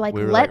 And we were like,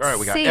 let's all right,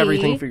 we got see.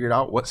 everything figured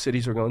out, what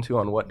cities we're going to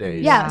on what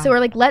days. Yeah, so we're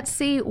like, let's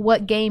see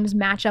what games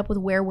match up with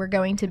where we're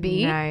going to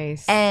be.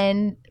 Nice.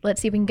 And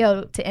let's see if we can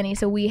go to any.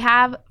 So we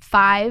have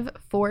 5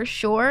 for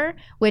sure,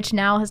 which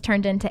now has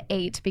turned into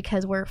 8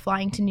 because we're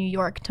flying to New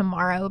York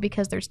tomorrow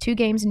because there's 2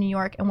 games in New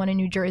York and 1 in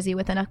New Jersey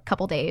within a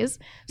couple days.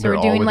 So They're we're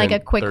all doing like a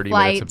within quick 30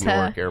 flight minutes of New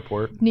York to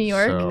Airport. New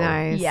York. So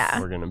Nice. Yeah.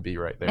 we're going to be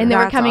right there. And then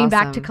we're That's coming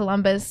back to awesome.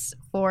 Columbus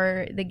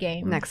for the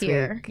game Next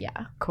here. week.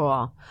 Yeah.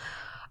 Cool.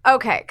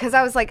 Okay, because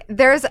I was like,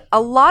 there's a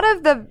lot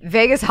of the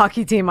Vegas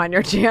hockey team on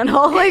your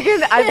channel, like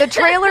the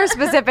trailer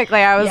specifically.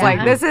 I was Yeah.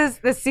 like,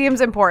 this seems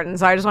important,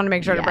 so I just want to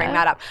make sure to bring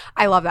that up.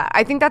 I love that.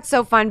 I think that's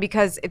so fun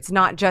because it's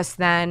not just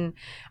then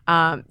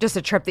just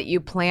a trip that you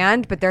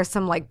planned, but there's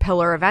some like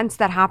pillar events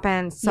that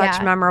happen, such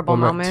Yeah. memorable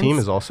Well, moments. the team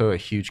is also a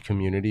huge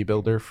community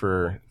builder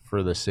for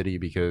the city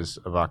because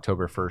of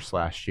October 1st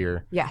last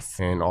year. Yes.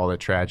 And all the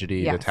tragedy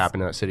Yes. that's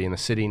happened in that city. And the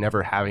city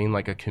never having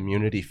like a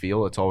community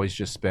feel. It's always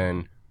just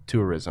been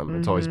tourism.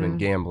 It's always been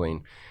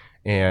gambling.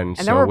 And And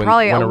so there were when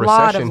probably a lot of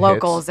recession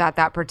locals hits, at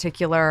that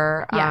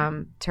particular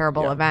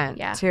terrible event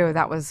Yeah. too.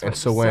 That was and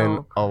so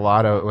when a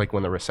lot of like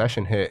when the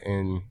recession hit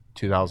in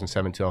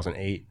 2007,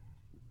 2008,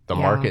 the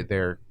market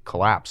there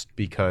collapsed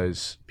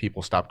because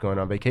people stopped going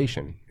on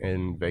vacation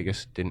and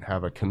Vegas didn't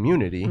have a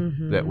community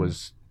that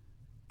was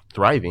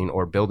thriving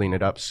or building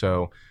it up.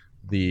 So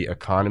the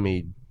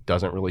economy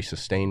doesn't really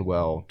sustain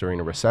well during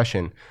a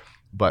recession.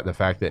 But the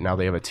fact that now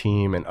they have a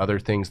team and other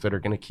things that are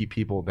going to keep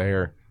people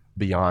there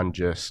beyond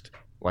just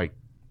like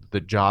the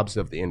jobs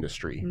of the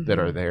industry that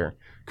are there,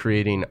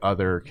 creating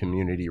other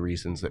community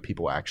reasons that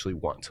people actually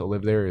want to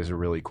live there is a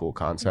really cool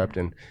concept.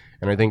 And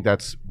I think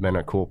that's been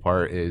a cool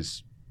part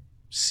is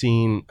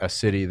seeing a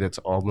city that's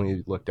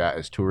only looked at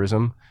as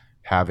tourism,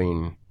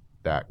 having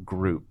that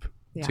group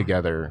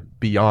together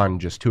beyond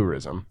just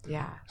tourism.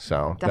 Yeah.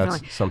 So Definitely.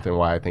 that's something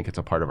why I think it's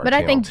a part of our But I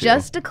channel think too.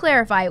 just to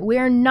clarify,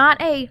 we're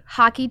not a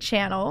hockey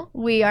channel.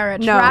 We are a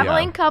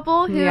traveling Yeah.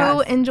 couple who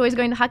Yes. enjoys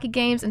going to hockey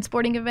games and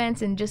sporting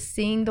events and just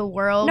seeing the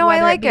world. No, I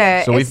whether like be a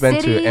it. So we've been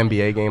to city an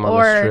NBA game on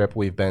or this trip.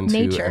 We've been to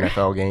nature.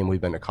 NFL game.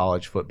 We've been to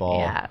college football.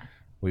 Yeah.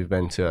 We've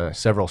been to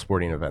several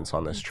sporting events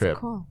on this trip,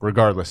 cool.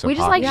 regardless of We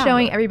just like hockey.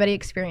 showing everybody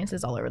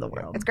experiences all over the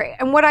world. It's great.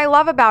 And what I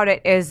love about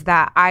it is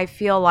that I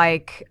feel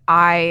like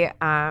I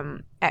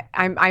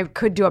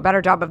could do a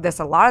better job of this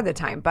a lot of the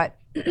time, but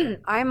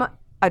I'm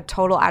a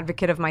total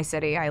advocate of my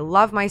city. I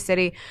love my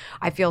city.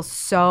 I feel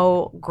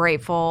so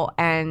grateful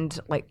and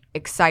like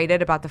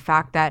excited about the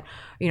fact that,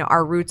 you know,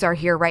 our roots are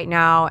here right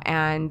now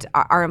and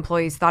our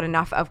employees thought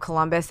enough of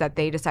Columbus that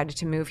they decided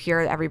to move here.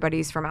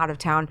 Everybody's from out of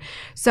town.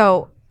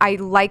 So I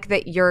like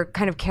that you're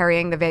kind of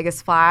carrying the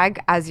Vegas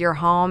flag as your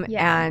home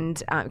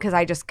and because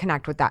I just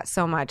connect with that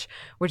so much,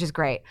 which is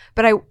great.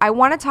 But I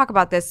want to talk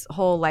about this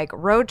whole like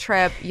road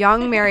trip,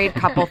 young married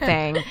couple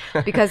thing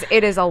because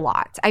it is a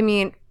lot. I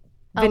mean,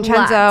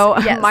 Vincenzo,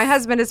 lot, yes. my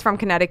husband is from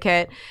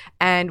Connecticut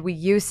and we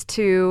used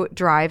to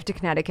drive to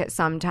Connecticut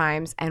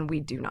sometimes and we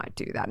do not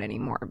do that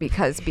anymore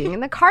because being in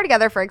the car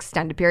together for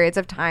extended periods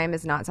of time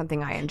is not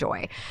something I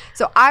enjoy.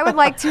 So I would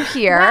like to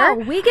hear. Wow,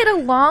 we get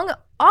along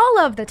all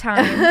of the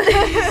time.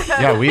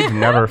 Yeah, we've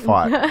never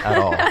fought at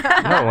all.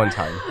 Not one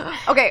time.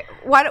 Okay,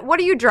 what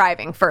are you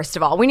driving, first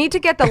of all? We need to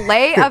get the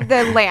lay of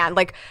the land.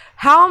 Like,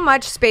 how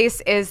much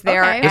space is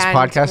there Okay. and This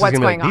podcast is what's going to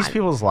be going like, these on?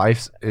 people's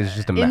lives is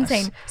just a mess.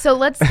 Insane. So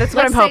let's what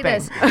I'm say hoping.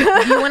 this.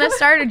 Do you want to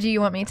start or do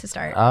you want me to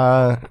start?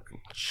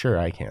 Sure,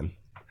 I can.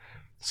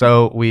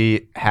 So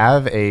we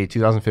have a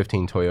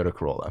 2015 Toyota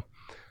Corolla.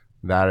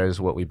 That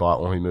is what we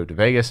bought when we moved to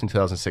Vegas in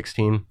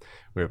 2016.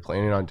 We were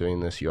planning on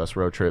doing this U.S.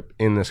 road trip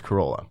in this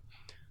Corolla.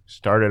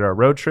 Started our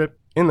road trip,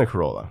 in the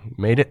Corolla,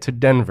 made it to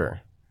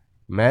Denver,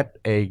 met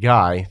a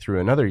guy through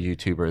another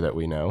YouTuber that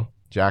we know,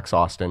 Jax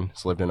Austin.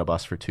 He's lived in a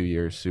bus for 2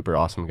 years, super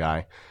awesome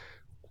guy.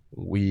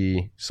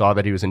 We saw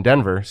that he was in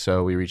Denver,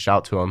 so we reached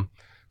out to him,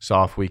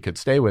 saw if we could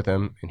stay with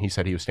him, and he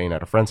said he was staying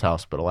at a friend's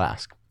house, but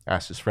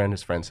asked his friend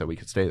said we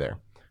could stay there.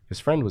 His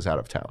friend was out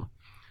of town.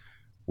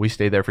 We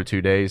stayed there for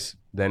 2 days,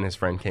 then his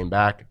friend came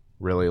back,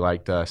 really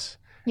liked us.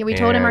 Yeah, we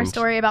told him our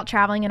story about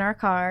traveling in our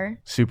car.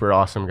 Super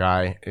awesome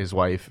guy. His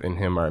wife and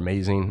him are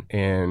amazing.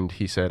 And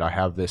he said, I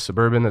have this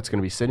Suburban that's going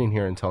to be sitting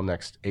here until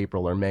next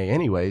April or May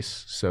anyways.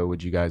 So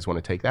would you guys want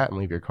to take that and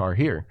leave your car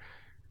here?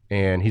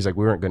 And he's like,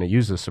 we weren't going to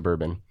use the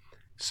Suburban.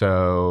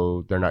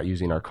 So they're not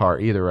using our car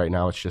either right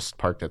now. It's just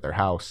parked at their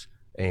house.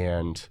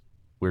 And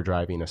we're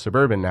driving a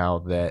Suburban now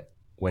that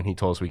when he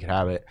told us we could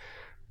have it,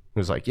 he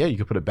was like, yeah, you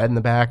could put a bed in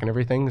the back and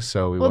everything.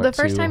 So the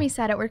first time he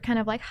said it, we're kind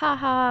of like,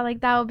 haha,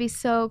 like that would be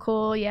so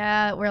cool.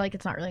 Yeah. We're like,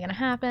 it's not really going to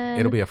happen.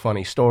 It'll be a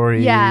funny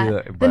story.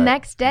 Yeah. The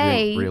next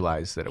day,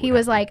 realize that he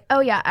was like, oh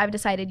yeah, I've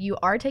decided you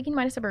are taking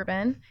my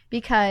Suburban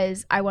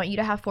because I want you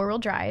to have 4-wheel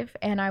drive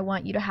and I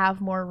want you to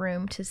have more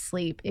room to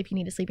sleep if you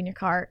need to sleep in your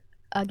car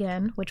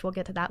again, which we'll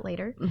get to that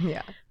later.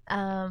 Yeah.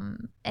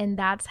 And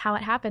that's how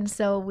it happened.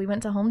 So we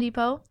went to Home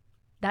Depot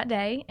that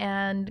day,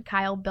 and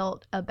Kyle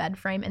built a bed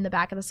frame in the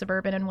back of the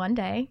Suburban in one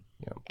day.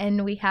 Yep.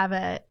 And we have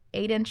a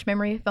 8-inch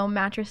memory foam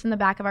mattress in the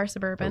back of our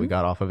Suburban. That we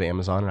got off of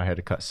Amazon, and I had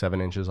to cut 7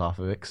 inches off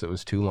of it because it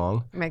was too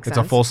long. Makes sense.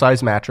 It's a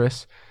full-size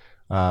mattress,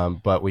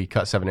 but we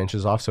cut 7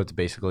 inches off, so it's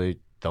basically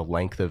the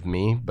length of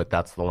me, but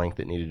that's the length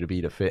it needed to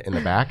be to fit in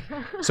the back.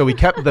 So we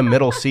kept the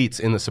middle seats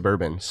in the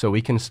Suburban, so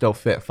we can still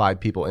fit 5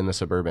 people in the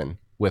Suburban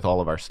with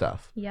all of our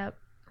stuff. Yep.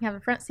 We have the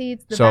front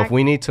seats. So if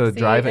we need to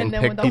drive and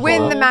pick people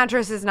when the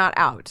mattress is not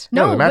out.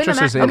 No, the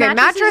mattress is in. Okay,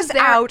 mattress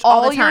out,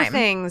 all your time.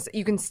 things,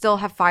 you can still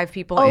have 5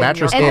 people Oh, in.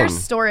 mattress and in. there's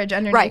storage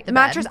underneath Right, the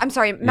mattress, bed. I'm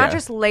sorry,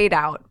 mattress laid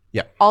out.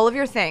 Yeah. All of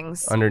your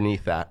things.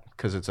 Underneath that,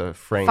 because it's a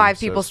frame. 5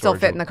 so people still storage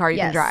fit in the car you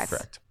can Yes. drive.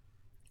 Correct.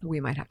 We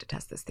might have to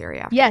test this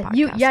theory after Yeah, the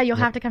podcast. you'll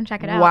have to come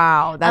check it out.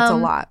 Wow, that's a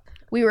lot.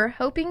 We were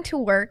hoping to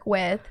work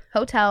with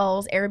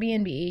hotels,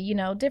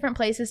 Airbnb, different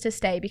places to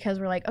stay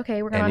because we're like,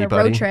 okay, we're going on a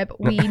road trip.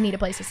 We need a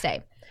place to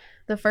stay.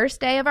 The first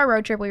day of our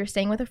road trip, we were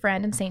staying with a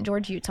friend in St.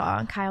 George, Utah.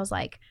 And Kyle's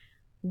like,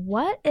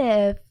 what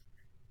if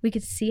we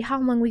could see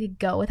how long we could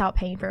go without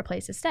paying for a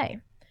place to stay?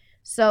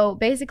 So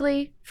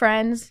basically,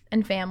 friends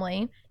and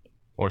family.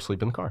 Or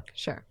sleep in the car.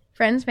 Sure.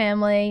 Friends,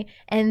 family,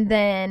 and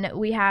then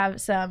we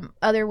have some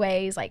other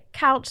ways like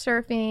couch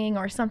surfing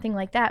or something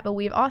like that. But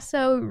we've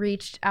also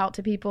reached out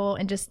to people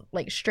and just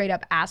like straight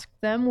up asked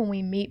them when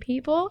we meet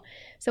people.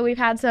 So we've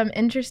had some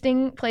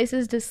interesting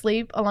places to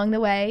sleep along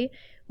the way.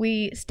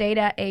 We stayed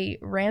at a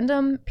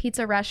random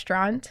pizza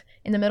restaurant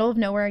in the middle of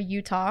nowhere,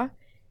 Utah.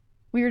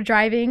 We were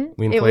driving.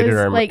 We inflated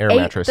our like air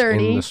mattress in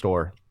the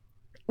store.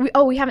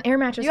 We have an air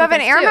mattress. You have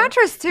an air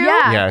mattress too?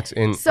 Yeah. Yeah, it's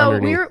in So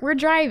underneath. we're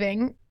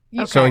driving.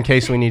 Okay. So in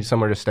case we need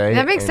somewhere to stay.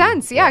 That makes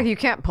sense. Yeah, you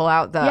can't pull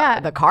out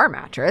the car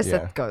mattress.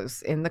 Yeah. It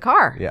goes in the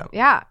car. Yeah.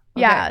 Yeah.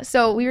 Okay. Yeah.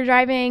 So we were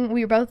driving.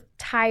 We were both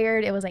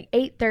tired. It was like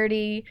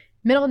 8:30,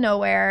 middle of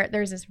nowhere.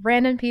 There's this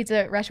random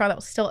pizza restaurant that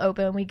was still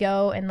open. We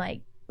go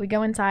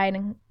inside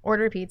and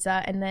order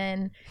pizza, and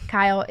then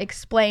Kyle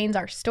explains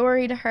our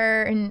story to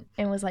her and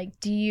was like,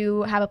 do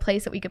you have a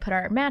place that we could put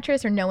our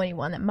mattress or know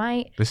anyone that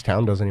might? This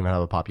town doesn't even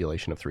have a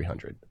population of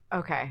 300.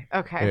 Okay.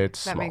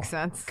 It's that small. makes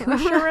sense.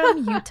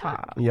 Kusharam,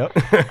 Utah. Yep.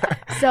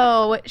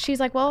 So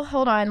she's like, well,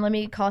 hold on, let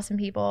me call some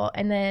people.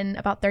 And then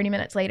about 30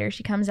 minutes later,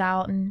 she comes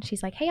out and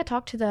she's like, hey, I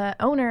talked to the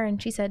owner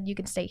and she said you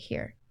can stay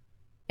here.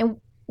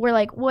 And we're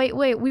like, wait,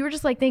 we were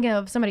just like thinking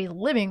of somebody's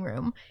living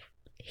room.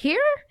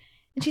 Here?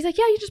 And she's like,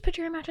 yeah, you just put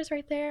your mattress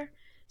right there.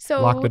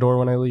 So Lock the door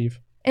when I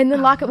leave. and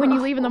then lock it when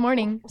you leave in the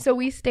morning. So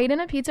we stayed in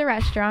a pizza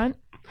restaurant.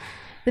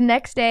 The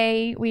next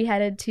day, we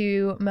headed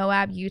to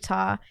Moab,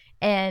 Utah.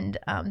 And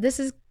this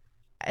is,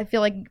 I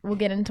feel like we'll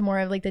get into more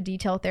of like the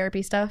detail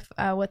therapy stuff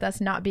with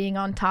us not being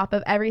on top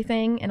of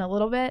everything in a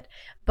little bit.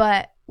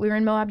 But we were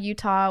in Moab,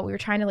 Utah. We were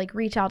trying to like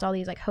reach out to all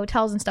these like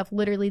hotels and stuff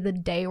literally the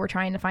day we're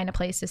trying to find a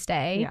place to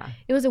stay. Yeah.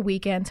 It was a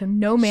weekend, so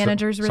no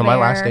managers were there. So my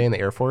last day in the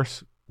Air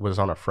Force was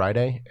on a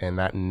Friday, and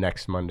that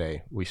next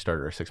Monday we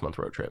started our 6-month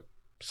road trip.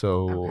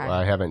 So Okay.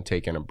 I haven't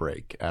taken a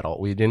break at all.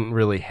 We didn't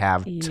really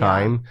have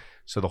time.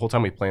 So the whole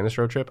time we planned this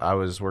road trip, I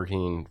was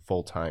working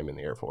full time in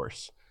the Air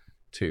Force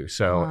too.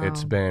 So Wow.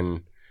 it's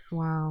been,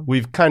 Wow.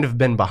 we've kind of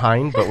been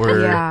behind, but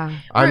we're, Yeah.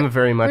 I'm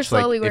very much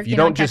like, slowly if you working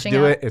don't on just catching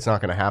do up. it, it's not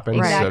going to happen.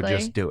 Exactly. So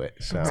just do it.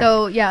 So,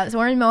 So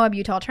we're in Moab,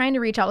 Utah, trying to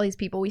reach out to these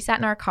people. We sat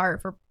in our car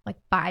for like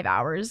 5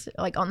 hours,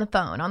 like on the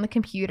phone, on the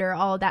computer,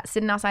 all of that,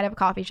 sitting outside of a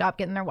coffee shop,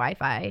 getting their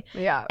Wi-Fi.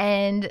 Yeah.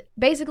 And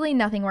basically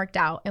nothing worked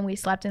out. And we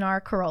slept in our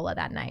Corolla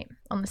that night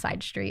on the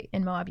side street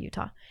in Moab,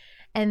 Utah.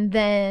 And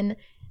then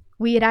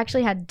we had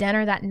actually had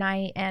dinner that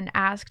night and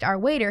asked our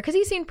waiter, because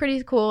he seemed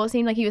pretty cool. It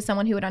seemed like he was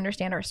someone who would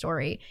understand our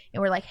story.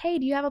 And we're like, hey,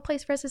 do you have a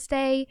place for us to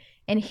stay?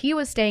 And he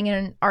was staying in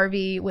an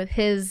RV with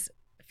his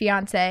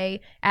fiance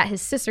at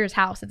his sister's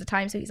house at the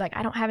time. So he's like,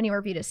 I don't have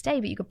anywhere for you to stay,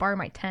 but you could borrow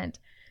my tent.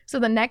 So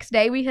the next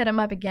day we hit him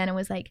up again and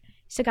was like,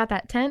 still got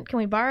that tent? Can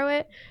we borrow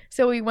it?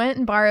 So we went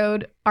and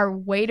borrowed our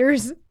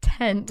waiter's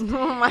tent.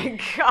 Oh my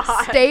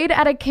God. Stayed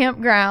at a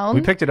campground.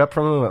 We picked it up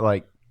from him at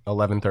like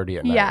 11:30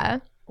 at night. Yeah.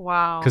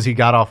 Wow. Because he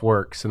got off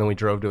work, so then we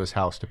drove to his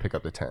house to pick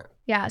up the tent.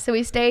 Yeah, so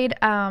we stayed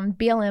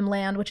BLM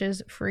land, which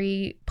is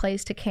free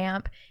place to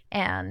camp,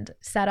 and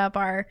set up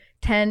our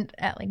tent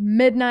at like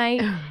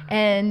midnight.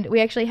 And we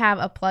actually have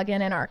a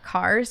plug-in in our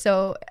car,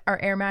 so our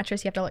air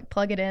mattress, you have to like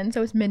plug it in.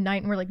 So it's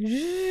midnight, and we're like,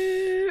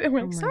 and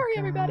we're like, sorry,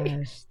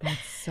 everybody.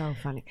 That's so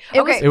funny.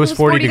 It was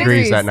 40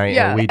 degrees that night,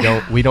 Yeah.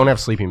 and we don't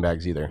have sleeping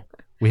bags either.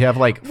 We have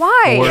like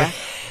Why?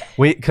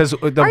 Because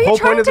the Are you whole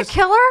trying point of to this,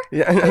 kill her?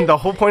 yeah, and the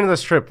whole point of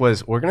this trip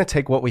was we're gonna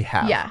take what we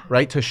have, Yeah.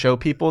 right, to show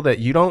people that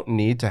you don't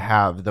need to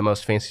have the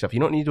most fancy stuff. You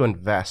don't need to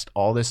invest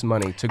all this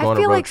money to go on a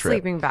I feel road like trip.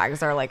 sleeping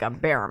bags are like a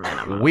bare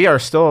minimum. We are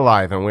still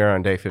alive, and we're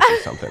on day 50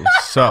 something.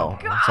 So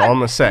that's all I'm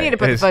gonna say. You need to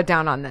put the foot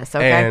down on this,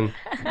 okay?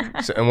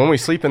 And when we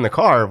sleep in the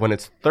car, when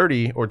it's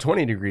 30 or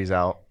 20 degrees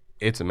out,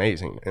 it's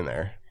amazing in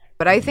there.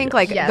 But I think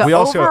like Yes. the We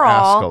also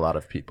overall, ask a lot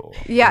of people.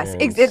 yes,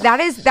 And-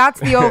 that's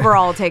the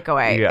overall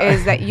takeaway Yeah.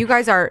 is that you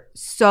guys are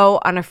so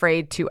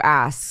unafraid to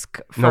ask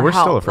for No, we're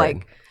help. still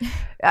afraid.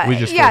 Like, We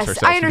just force yes,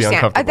 ourselves I to be understand.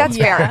 uncomfortable. That's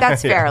fair.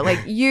 That's Yeah. fair. Like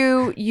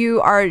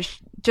you are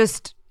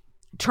just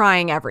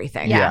trying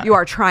everything. Yeah. You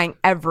are trying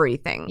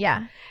everything.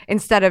 Yeah.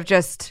 Instead of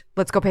just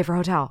let's go pay for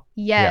hotel.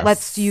 Yes.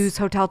 Let's use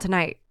hotel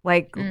tonight.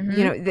 Like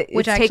you know,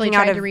 Which it's I actually taking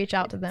tried out to of reach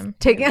out to them.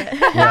 taking.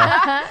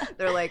 Yeah.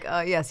 They're like,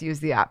 yes, use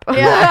the app.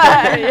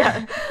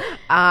 Yeah.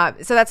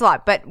 So that's a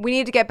lot. But we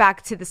need to get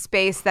back to the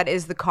space that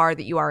is the car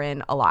that you are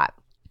in a lot.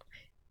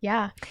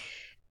 Yeah.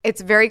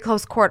 It's very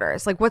close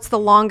quarters. Like, what's the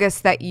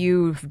longest that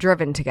you've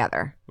driven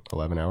together?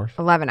 11 hours.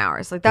 11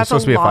 hours. Like, It's that's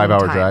supposed to be a long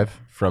 5-hour time. drive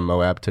from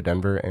Moab to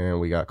Denver, and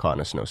we got caught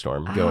in a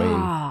snowstorm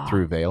going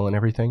through Vail and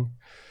everything.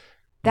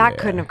 That Yeah.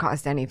 couldn't have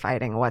caused any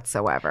fighting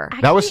whatsoever.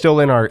 That was still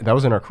in our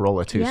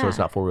Corolla too, so Yeah. it's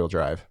not 4-wheel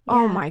drive.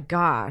 Oh my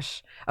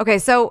gosh. Okay,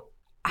 so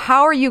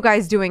how are you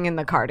guys doing in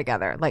the car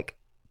together? Like,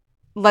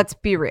 let's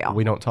be real.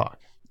 We don't talk.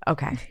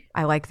 Okay,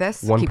 I like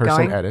this. One Keep person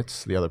going.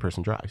 edits, the other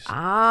person drives.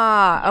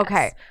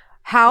 Okay.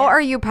 How are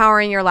you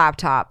powering your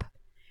laptop?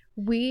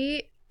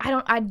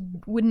 I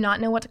would not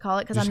know what to call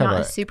it because I'm Just not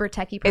have a super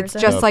techie person. It's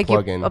just The like you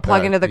plug-in,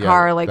 plug into the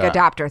car, like the-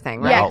 adapter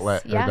thing, The right? Yes,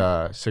 outlet yeah. or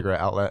the cigarette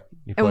outlet.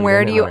 You And plug it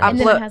where in do you it and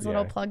then upload- it has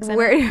little plugs in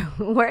Where it.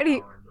 where do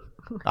you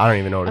I don't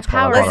even know what it's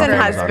power called. I bought Listen, it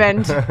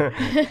on husband.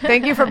 Amazon.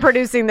 Thank you for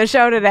producing the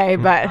show today,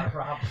 but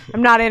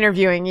I'm not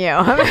interviewing you.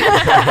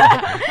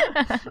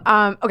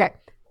 Okay.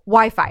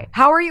 Wi-Fi.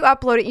 How are you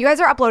uploading? You guys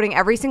are uploading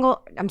every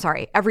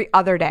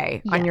other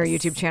day on your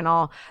Yes. YouTube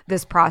channel,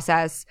 this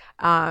process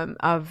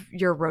of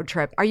your road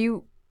trip. Are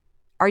you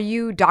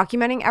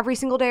documenting every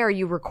single day or are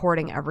you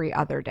recording every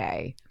other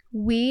day?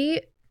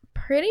 We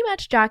pretty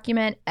much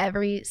document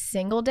every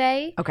single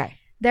day. Okay.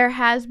 There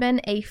has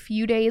been a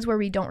few days where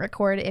we don't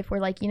record if we're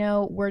like,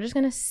 we're just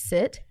going to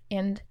sit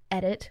and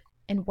edit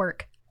and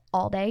work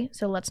all day.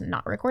 So let's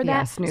not record Yeah,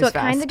 that. snooze So it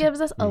kind fest. of gives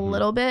us a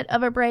little bit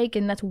of a break,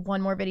 and that's one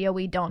more video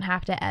we don't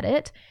have to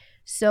edit.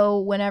 So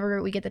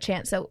whenever we get the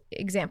chance, so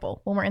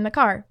example, when we're in the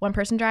car, one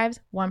person drives,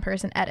 one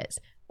person edits.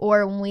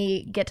 Or when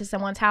we get to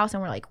someone's house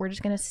and we're like, we're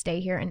just going to stay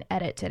here and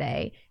edit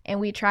today. And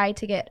we try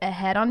to get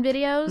ahead on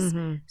videos.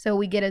 Mm-hmm. So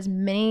we get as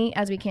many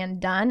as we can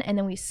done, and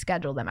then we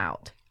schedule them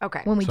out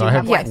Okay. when we So do I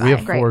have have, Wi-Fi. we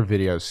have Great. 4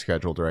 videos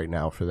scheduled right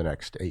now for the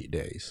next 8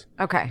 days.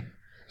 Okay.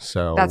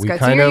 So That's we good.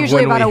 So kind you're of,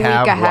 usually when about a we week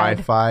have ahead.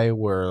 Wi-Fi,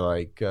 we're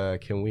like,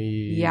 can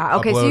we Yeah.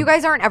 Okay. So upload, you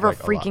guys aren't ever like,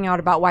 a lot? freaking out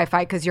about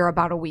Wi-Fi because you're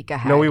about a week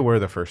ahead. No, we were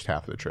the first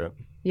half of the trip.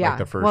 Yeah. Like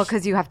the first, Well,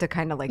 because you have to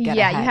kind of like get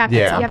Yeah, ahead you have to,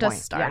 Yeah. at some you have to point.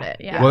 start Yeah. it.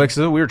 Yeah. Well, like,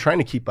 so we were trying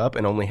to keep up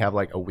and only have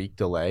like a week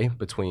delay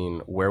between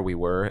where we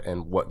were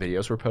and what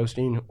videos we're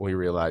posting. We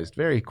realized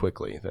very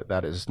quickly that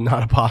that is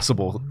not a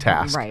possible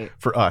task Right.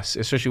 for us,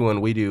 especially when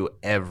we do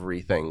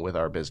everything with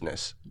our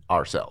business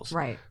ourselves.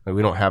 Right. Like,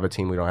 we don't have a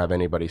team, we don't have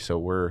anybody, so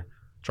we're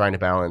trying to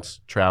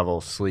balance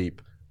travel,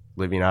 sleep,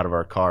 living out of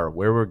our car,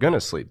 where we're gonna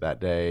sleep that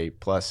day,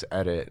 plus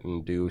edit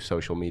and do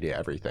social media,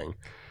 everything.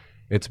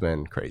 It's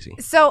been crazy.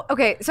 So,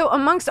 okay. So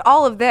amongst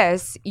all of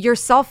this, you're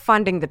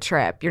self-funding the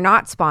trip. You're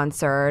not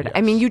sponsored. I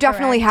Yes. mean, you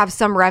definitely Correct. have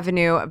some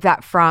revenue of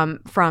that from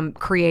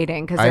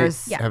creating because I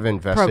there's have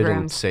invested and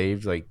programs.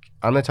 saved. Like,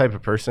 I'm the type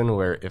of person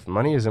where if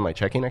money is in my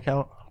checking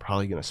account, I'm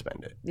probably gonna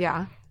spend it.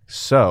 yeah,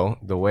 So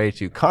the way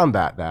to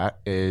combat that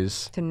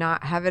is to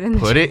not have it in the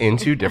put it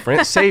into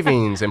different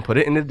savings and put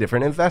it into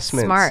different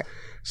investments. Smart.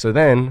 So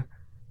then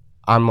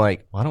I'm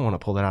like, well, I don't want to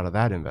pull that out of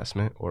that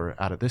investment or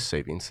out of this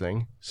savings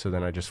thing. So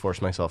then I just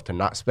force myself to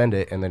not spend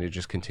it, and then it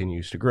just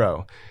continues to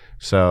grow.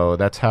 So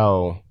that's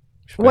how.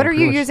 What are you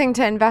pretty much- using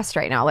to invest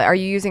right now? Like, are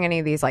you using any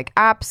of these like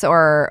apps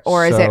or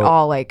is it So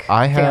all like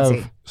I have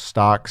fancy?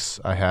 stocks,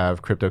 I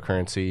have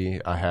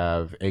cryptocurrency, I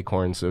have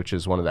Acorns, which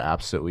is one of the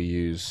apps that we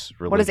use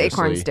religiously. What does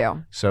Acorns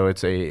do? So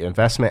it's a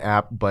investment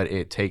app, but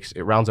it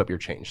rounds up your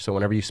change. So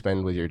whenever you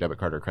spend with your debit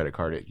card or credit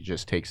card, it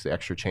just takes the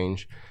extra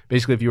change.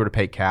 Basically, if you were to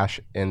pay cash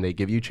and they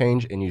give you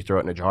change and you throw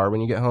it in a jar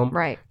when you get home,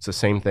 Right. it's the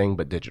same thing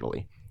but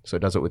digitally. So it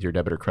does it with your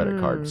debit or credit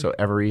card. So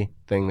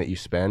everything that you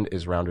spend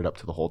is rounded up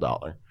to the whole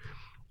dollar.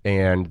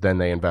 and then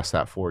they invest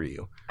that for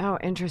you. Oh,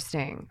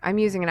 interesting. I'm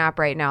using an app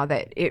right now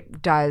that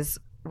it does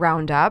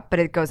round up, but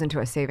it goes into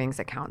a savings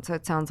account. So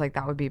it sounds like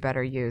that would be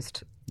better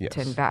used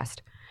to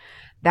invest.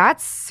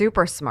 That's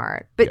super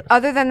smart. But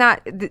other than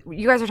that,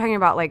 you guys are talking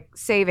about like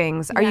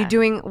savings. Are you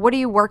doing, what are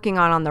you working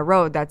on the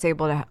road that's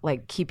able to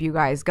like keep you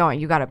guys going?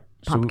 You got to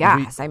pump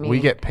gas. We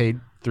get paid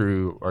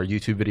through our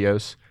YouTube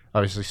videos.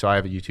 Obviously, so I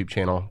have a YouTube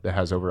channel that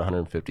has over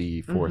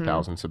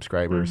 154,000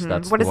 subscribers.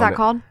 That's what is that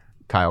called?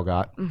 Kyle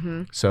Gott.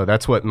 So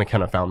that's what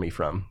McKenna found me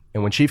from.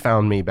 And when she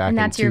found me back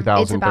in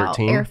 2013, it's about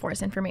Air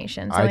Force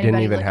information. So I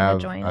didn't even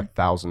have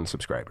 1,000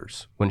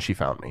 subscribers when she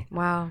found me.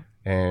 Wow.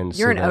 And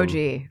you're so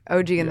an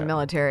OG in the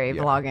military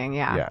vlogging.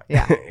 Yeah.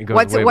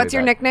 What's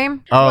your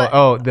nickname?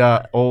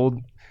 The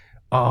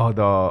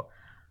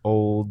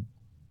old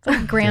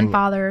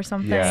grandfather or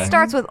something. Yeah.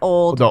 Starts with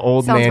old. The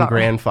old Sounds man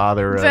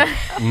grandfather of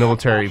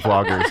military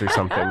vloggers or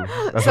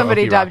something.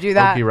 Somebody dubbed you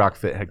that. OP Rock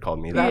Fit had called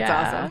me that.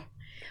 That's awesome.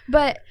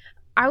 But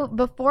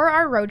before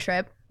our road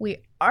trip,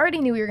 we already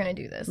knew we were going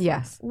to do this.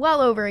 Yes.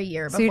 Well over a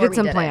year before So you did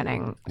some did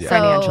planning.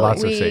 Yeah. So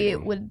we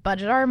would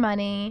budget our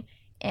money,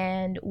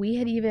 and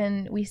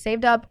we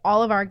saved up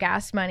all of our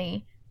gas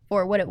money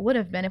for what it would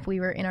have been if we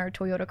were in our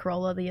Toyota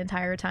Corolla the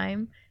entire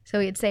time. So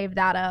we had saved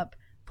that up.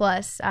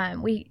 Plus,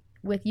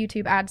 with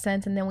YouTube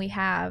AdSense, and then we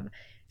have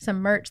some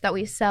merch that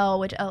we sell,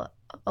 which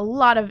a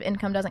lot of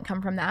income doesn't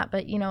come from that,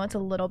 but it's a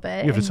little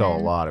bit. You have to sell a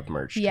lot of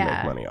merch to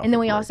make money off. And then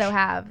we merch. also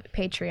have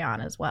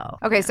Patreon as well.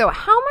 Okay, so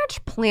how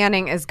much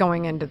planning is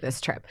going into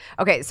this trip?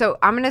 Okay, so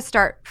I'm going to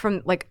start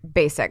from like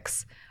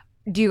basics.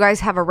 Do you guys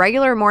have a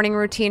regular morning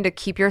routine to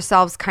keep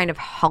yourselves kind of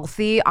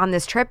healthy on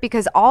this trip?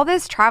 Because all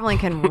this traveling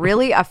can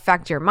really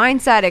affect your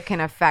mindset. It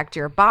can affect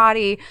your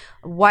body.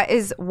 What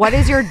is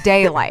your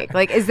day like?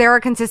 Like, is there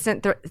a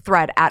consistent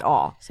thread at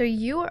all? So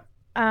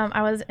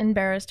I was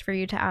embarrassed for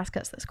you to ask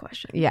us this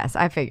question. Yes,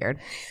 I figured.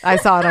 I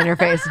saw it on your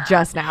face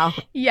just now.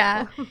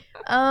 Yeah.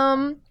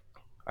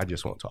 I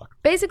just won't talk.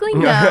 Basically,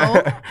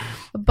 no.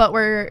 But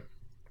we're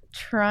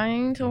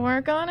trying to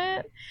work on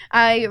it.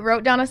 I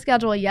wrote down a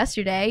schedule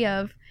yesterday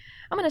of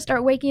I'm going to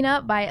start waking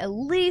up by at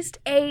least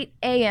 8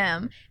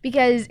 a.m.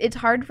 because it's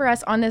hard for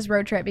us on this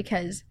road trip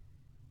because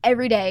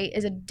every day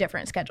is a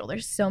different schedule.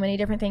 There's so many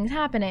different things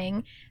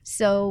happening.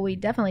 So we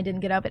definitely didn't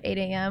get up at 8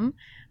 a.m.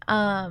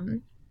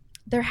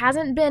 There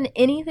hasn't been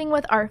anything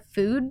with our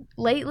food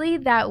lately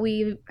that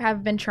we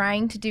have been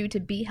trying to do to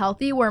be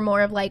healthy. We're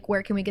more of like,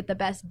 where can we get the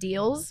best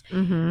deals?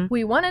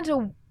 We wanted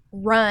to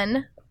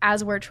run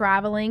as we're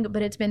traveling,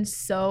 but it's been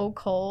so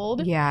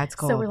cold. Yeah, it's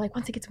cold. So we're like,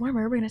 once it gets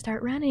warmer, we're going to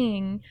start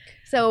running.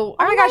 So,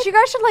 oh my gosh, you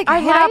guys should like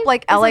hit up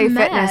like LA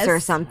Fitness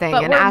or something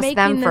and ask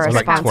them for a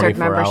sponsored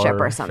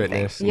membership or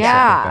something.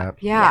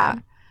 Yeah.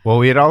 Well,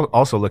 we had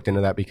also looked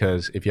into that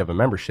because if you have a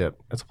membership,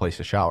 that's a place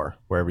to shower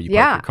wherever you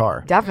park your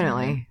car.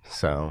 Definitely.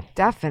 So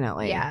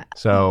definitely. Yeah.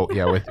 So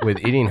yeah,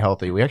 with eating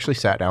healthy, we actually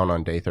sat down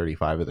on day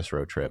 35 of this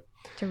road trip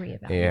to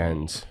reevaluate.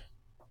 And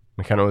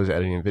McKenna was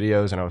editing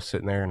videos, and I was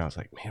sitting there, and I was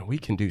like, man, we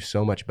can do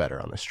so much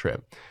better on this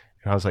trip.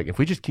 And I was like, if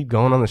we just keep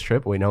going on this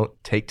trip, we don't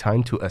take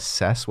time to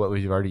assess what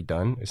we've already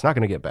done, it's not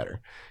going to get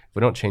better if we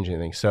don't change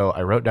anything. So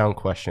I wrote down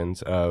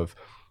questions of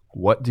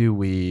what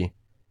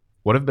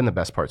have been the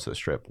best parts of this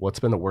trip? What's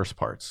been the worst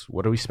parts?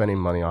 What are we spending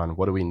money on?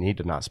 What do we need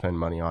to not spend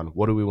money on?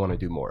 What do we want to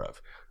do more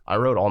of? I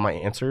wrote all my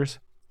answers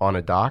on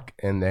a doc,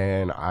 and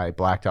then I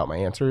blacked out my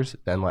answers,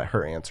 then let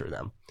her answer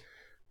them.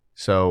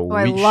 So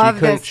I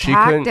love this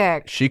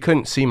tactic. She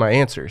couldn't see my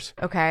answers.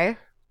 Okay.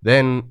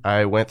 Then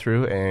I went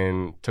through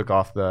and took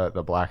off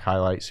the black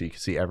highlight so you could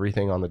see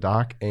everything on the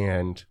doc,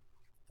 and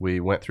we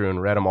went through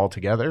and read them all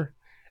together.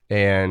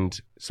 And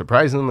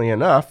surprisingly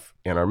enough,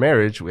 in our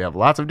marriage, we have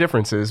lots of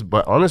differences,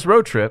 but on this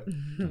road trip,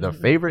 the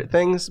favorite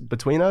things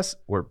between us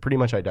were pretty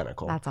much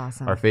identical. That's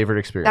awesome. Our favorite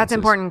experiences. That's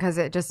important because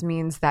it just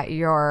means that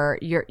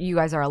you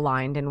guys are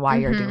aligned in why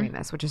you're doing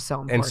this, which is so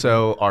important. And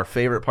so our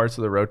favorite parts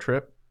of the road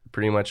trip,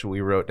 pretty much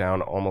we wrote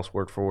down almost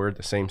word for word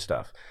the same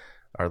stuff.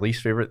 Our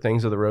least favorite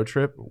things of the road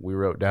trip, we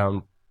wrote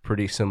down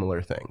pretty similar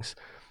things.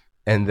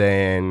 And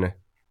then...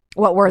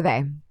 What were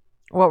they?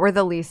 What were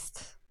the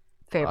least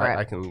favorite?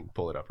 I can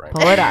pull it up right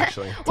now. Pull it up.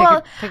 Actually.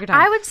 Take your time.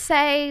 I would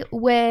say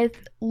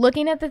with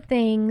looking at the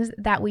things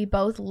that we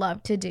both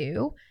love to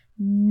do,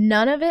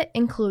 none of it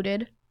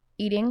included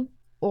eating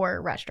or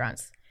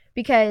restaurants.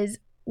 Because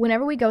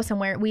whenever we go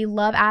somewhere, we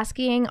love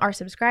asking our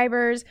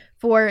subscribers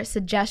for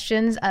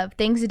suggestions of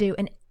things to do.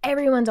 And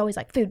everyone's always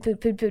like, food.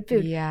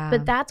 Yeah.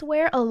 But that's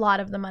where a lot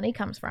of the money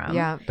comes from.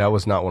 Yeah. That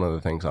was not one of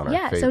the things on our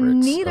favorites. So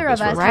neither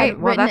of us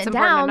had written it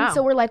down.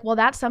 So we're like, well,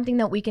 that's something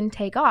that we can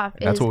take off.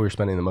 That's what we were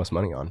spending the most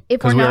money on. If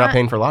because we're not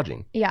paying for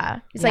lodging. Yeah.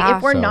 It's like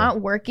if we're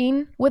not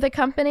working with a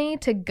company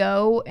to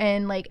go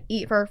and like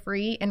eat for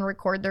free and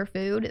record their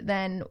food,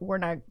 then we're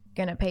not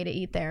gonna pay to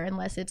eat there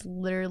unless it's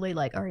literally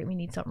like, all right, we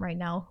need something right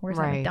now. Where's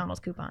that McDonald's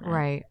coupon at?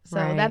 Right. So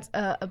that's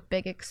a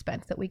big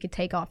expense that we could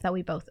take off that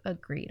we both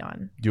agreed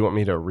on. Do you want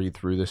me to read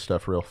through this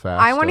stuff real fast?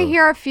 I want to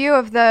hear a few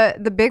of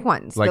the big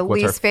ones, like the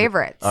least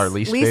favorites. Our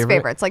least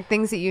favorites, like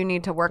things that you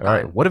need to work on. All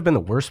right. What have been the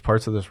worst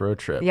parts of this road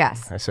trip?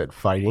 Yes. I said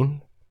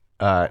fighting.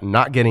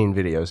 not getting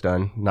videos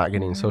done, not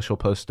getting social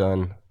posts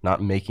done,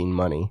 not making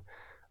money,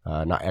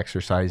 not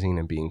exercising,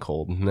 and being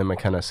cold. And then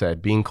Makenna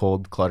said being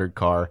cold, cluttered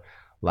car,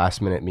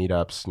 last minute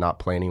meetups, not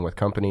planning with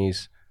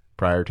companies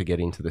prior to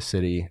getting to the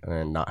city,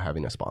 and not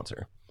having a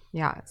sponsor.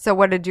 Yeah. So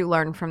what did you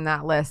learn from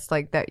that list,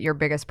 like that your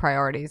biggest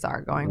priorities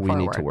are going forward?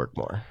 We need to work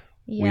more.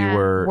 Yeah.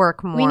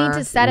 Work more. We need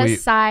to set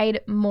aside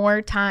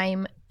more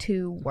time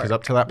to work. Because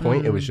up to that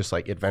point, it was just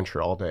like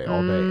adventure all day.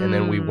 And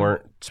then we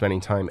weren't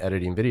spending time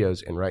editing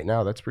videos. And right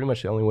now, that's pretty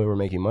much the only way we're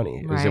making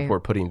money is if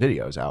we're putting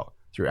videos out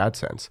through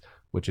AdSense,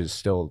 which is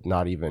still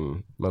not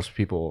even, most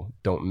people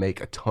don't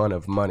make a ton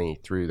of money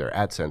through their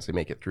AdSense. They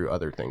make it through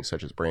other things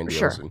such as brand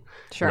deals and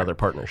other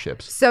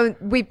partnerships. So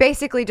we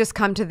basically just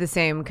come to the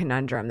same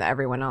conundrum that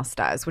everyone else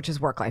does, which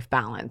is work-life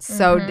balance.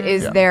 So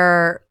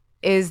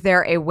is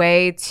there a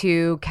way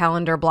to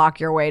calendar block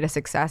your way to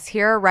success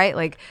here, right?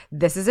 Like,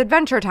 this is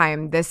adventure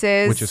time. This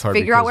is, which is hard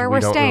figure out where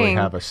we're staying. We don't really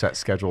have a set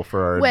schedule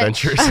for our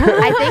adventures.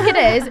 I think it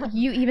is.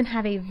 You even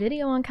have a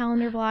video on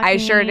calendar blocking. I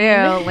sure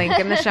do. Link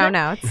in the show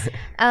notes.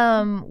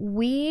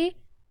 We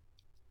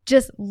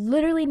just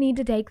literally need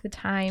to take the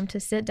time to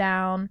sit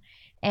down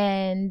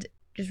and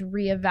just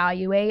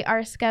reevaluate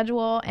our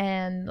schedule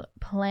and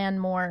plan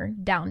more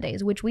down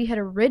days, which we had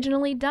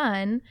originally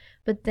done,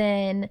 but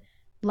then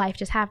life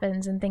just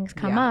happens and things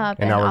come up.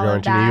 And now we're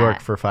going to New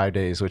York for 5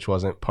 days, which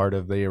wasn't part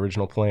of the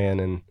original plan.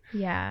 And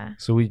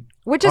so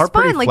which is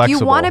fine. Like, you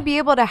want to be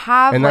able to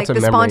have like the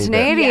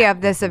spontaneity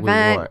of this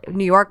event.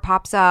 New York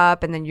pops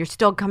up and then you're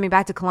still coming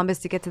back to Columbus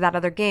to get to that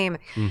other game.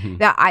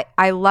 That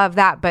I love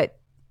that. But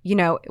you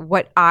know,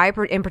 what I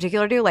in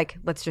particular do, like,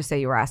 let's just say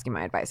you were asking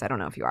my advice. I don't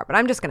know if you are, but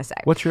I'm just going to say.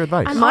 What's your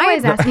advice? I'm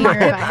always asking your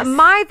advice.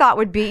 My thought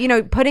would be, you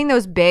know, putting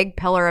those big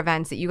pillar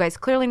events that you guys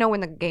clearly know when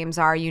the games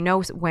are, you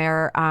know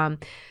where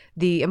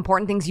the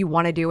important things you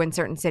want to do in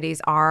certain cities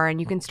are, and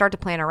you can start to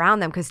plan around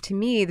them. Because to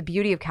me, the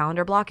beauty of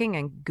calendar blocking,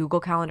 and Google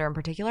Calendar in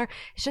particular,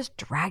 is just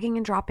dragging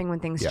and dropping when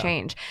things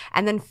change,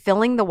 and then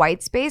filling the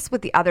white space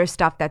with the other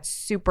stuff that's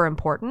super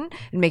important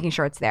and making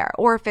sure it's there.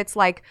 Or if it's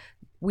like,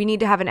 we need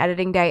to have an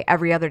editing day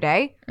every other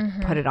day,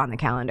 put it on the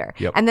calendar.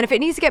 And then if it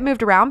needs to get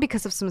moved around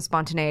because of some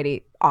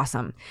spontaneity,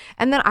 awesome.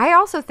 And then I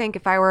also think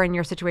if I were in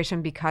your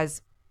situation,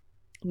 because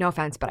no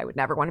offense, but I would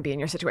never want to be in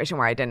your situation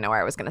where I didn't know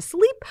where I was going to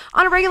sleep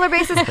on a regular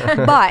basis.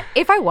 But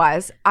if I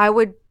was, I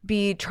would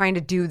be trying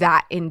to do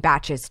that in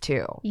batches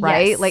too,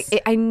 right? Yes.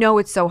 Like, I know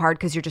it's so hard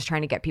because you're just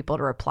trying to get people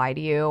to reply to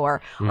you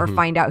or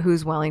find out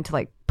who's willing to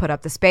like put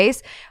up the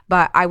space.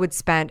 But I would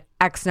spend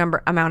X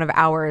amount of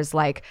hours,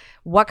 like,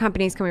 what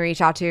companies can we reach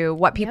out to?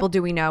 What people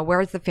do we know?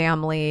 Where's the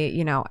family?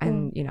 You know,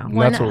 and you know,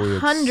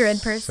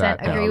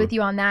 100% agree with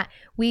you on that.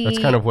 That's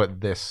kind of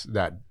what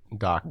that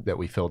doc that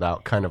we filled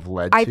out kind of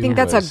led I to. think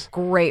that's a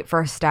great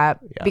first step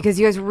because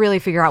you guys really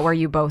figure out where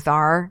you both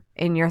are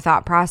in your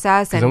thought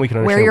process and then we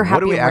can where you're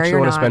happy. What do we actually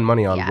want to spend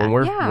money on? Yeah.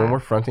 When we're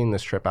fronting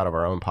this trip out of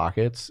our own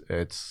pockets,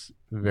 it's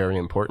very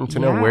important to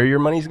know where your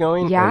money's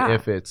going and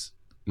if it's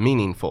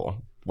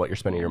meaningful what you're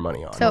spending your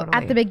money on. So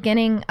at the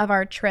beginning of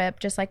our trip,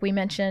 just like we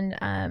mentioned,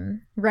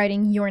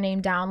 writing your name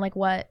down, like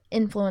what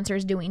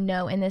influencers do we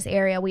know in this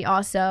area? We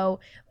also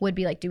would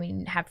be like, do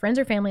we have friends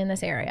or family in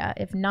this area?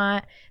 If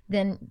not,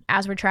 then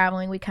as we're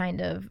traveling, we kind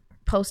of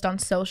post on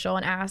social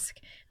and ask.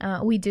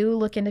 We do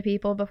look into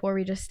people before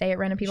we just stay at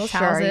random people's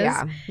houses.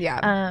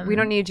 Yeah. We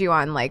don't need you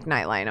on like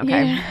Nightline,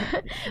 okay?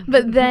 Yeah.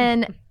 But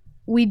then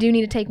we do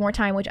need to take more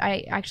time, which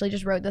I actually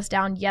just wrote this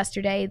down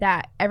yesterday,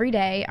 that every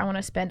day I want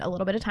to spend a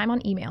little bit of time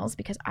on emails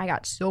because I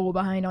got so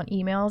behind on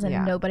emails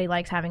and nobody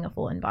likes having a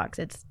full inbox.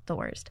 It's the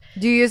worst.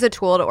 Do you use a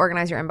tool to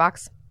organize your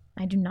inbox?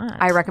 I do not.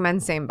 I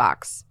recommend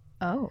SameBox.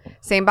 Oh.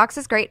 SameBox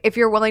is great. If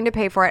you're willing to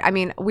pay for it, I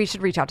mean, we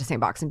should reach out to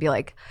SameBox and be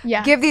like,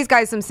 give these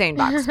guys some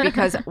SameBox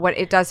because what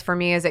it does for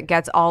me is it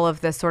gets all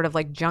of this sort of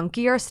like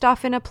junkier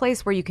stuff in a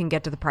place where you can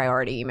get to the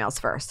priority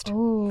emails first.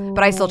 Ooh,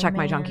 but I still check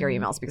my junkier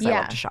emails because I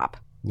love to shop.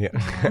 Yeah.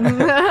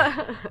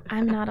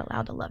 I'm not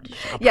allowed to love to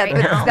shop.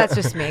 Yeah, that's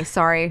just me.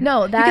 Sorry.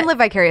 No, you can live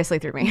vicariously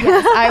through me.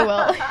 Yes, I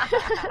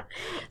will.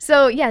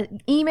 So yeah,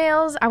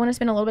 emails. I want to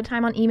spend a little bit of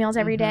time on emails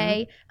every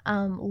day.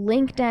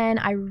 LinkedIn.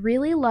 I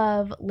really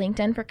love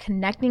LinkedIn for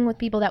connecting with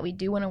people that we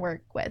do want to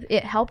work with.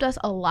 It helped us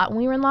a lot when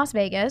we were in Las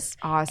Vegas.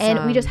 Awesome.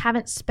 And we just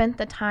haven't spent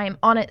the time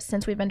on it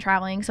since we've been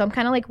traveling. So I'm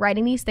kind of like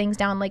writing these things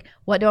down. Like,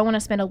 what do I want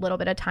to spend a little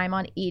bit of time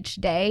on each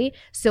day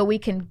so we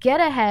can get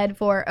ahead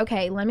for,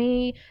 okay, let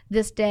me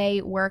this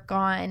day work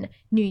on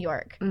New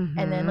York.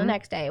 And then the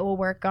next day we'll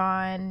work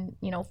on,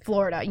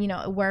 Florida,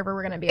 wherever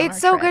we're going to be. It's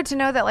so good to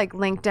know that like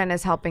LinkedIn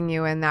is helping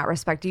you in that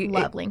respect.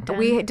 Love LinkedIn.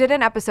 We did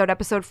an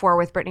episode 4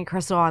 with Brittany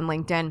Crystal on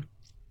LinkedIn.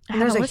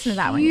 And there's a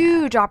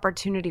huge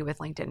opportunity with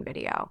LinkedIn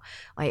video.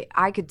 Like,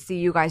 I could see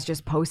you guys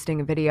just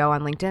posting a video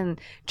on LinkedIn,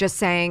 just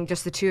saying,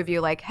 just the two of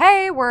you, like,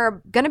 hey,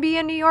 we're going to be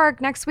in New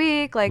York next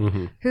week. Like,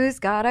 who's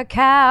got a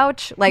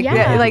couch? Like,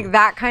 like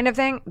that kind of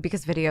thing.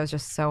 Because video is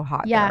just so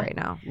hot there right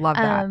now. Love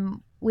that.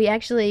 We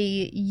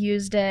actually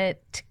used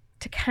it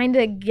to kind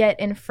of get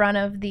in front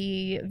of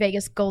the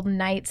Vegas Golden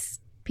Knights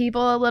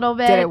people a little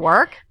bit. Did it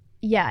work?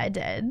 Yeah, it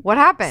did. What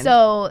happened?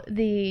 So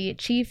the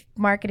chief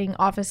marketing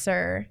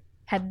officer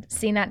had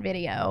seen that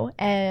video,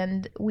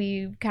 and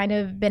we've kind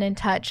of been in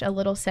touch a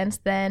little since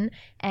then,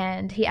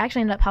 and he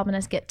actually ended up helping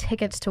us get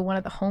tickets to one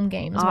of the home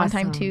games one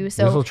time too.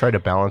 So this will try to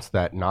balance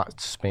that, not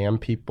spam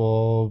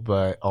people,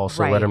 but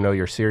also Right. let them know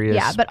you're serious.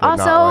 yeah, but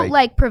not also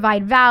like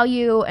provide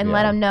value and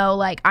let Yeah. them know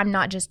like I'm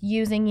not just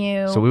using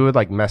you. So we would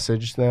like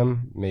message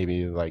them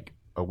maybe like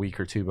a week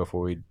or two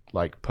before we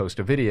like post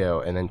a video,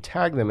 and then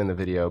tag them in the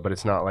video, but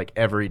it's not like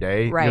every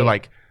day. Right. You're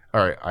like,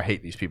 all right, I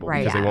hate these people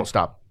Right. because Yeah. they won't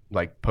stop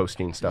like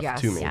posting stuff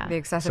Yes. to me. Yeah. The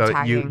excessive So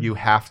tagging. you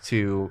have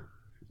to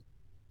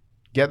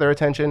get their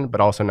attention,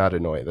 but also not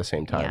annoy at the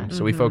same time. Yeah.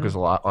 So we focus a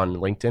lot on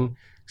LinkedIn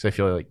because I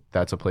feel like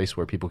that's a place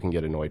where people can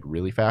get annoyed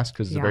really fast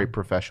because it's Yeah. a very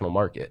professional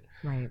market.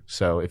 Right.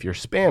 So if you're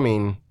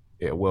spamming,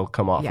 it will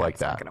come off like it's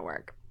that. not going to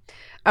work.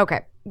 Okay.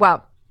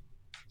 Well,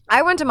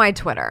 I went to my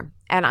Twitter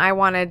and I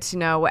wanted to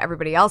know what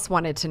everybody else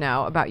wanted to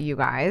know about you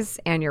guys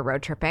and your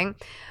road tripping.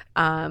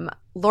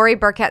 Lori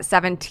Burkett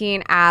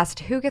 17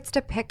 asked, who gets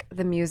to pick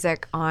the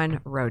music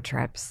on road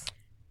trips?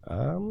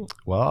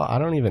 Well, I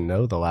don't even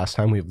know the last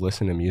time we've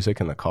listened to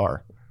music in the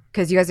car.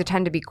 Because you guys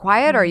tend to be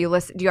quiet, or do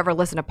you ever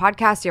listen to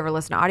podcasts? Do you ever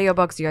listen to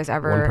audiobooks? Do you guys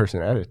ever? One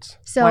person edits.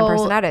 So One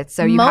person edits,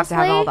 so you have to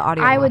have all the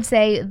audio. I would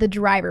say the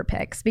driver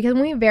picks, because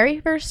when we very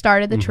first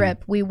started the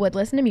trip, we would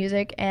listen to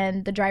music,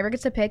 and the driver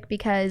gets to pick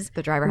because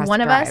The driver has one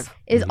to of us drive.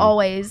 is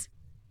always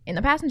in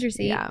the passenger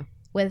seat Yeah.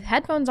 with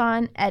headphones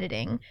on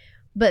editing.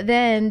 But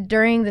then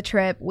during the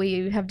trip,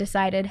 we have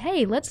decided,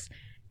 hey, let's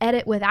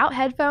edit without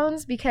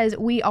headphones, because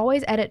we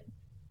always edit.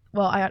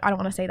 Well, I don't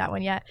want to say that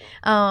one yet.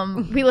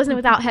 We listen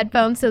without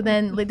headphones, so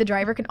then like, the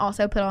driver can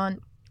also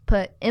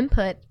put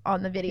input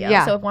on the video.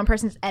 Yeah. So if one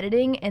person's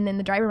editing, and then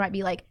the driver might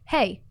be like,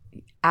 hey,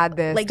 Add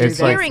this. Like, do just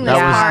It's like hearing this. this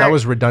that part.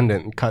 was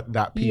redundant and cut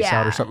that piece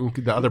out or Yeah.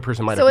 something. The other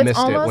person might so have it's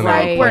missed it almost when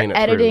like they were we're playing it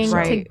editing through.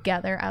 Right.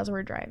 together as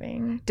we're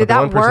driving. Did But the that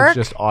one person's work?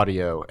 just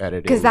audio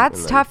editing. Because that's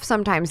and then- tough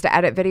sometimes to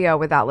edit video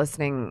without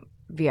listening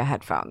via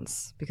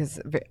headphones, because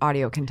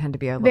audio can tend to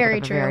be a little Very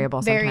bit of a true.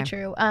 variable Very sometimes.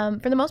 true.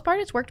 For the most part,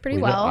 it's worked pretty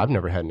We well. I've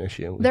never had an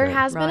issue. with There it.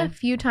 has been Really? a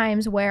few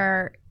times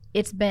where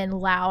it's been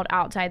loud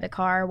outside the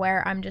car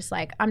where I'm just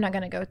like, I'm not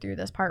going to go through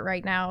this part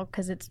right now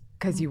because it's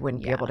Because you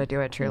wouldn't be able to do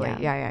it truly.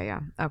 Yeah. Yeah.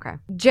 Okay.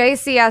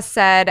 JCS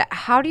said,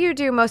 how do you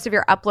do most of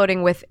your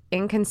uploading with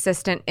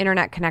inconsistent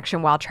internet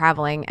connection while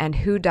traveling, and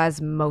who does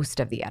most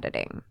of the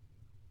editing?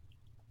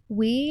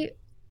 we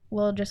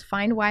will just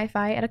find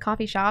Wi-Fi at a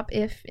coffee shop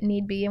if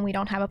need be, and we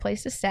don't have a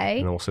place to stay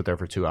And then we'll sit there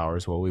for 2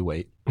 hours while we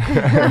wait.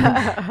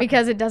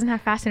 because it doesn't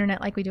have fast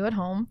internet like we do at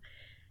home.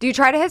 Do you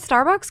try to hit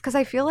Starbucks? Because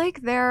I feel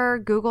like their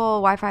Google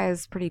Wi-Fi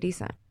is pretty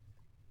decent.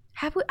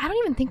 Have we? I don't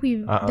even think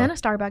we've done a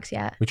Starbucks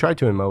yet. We tried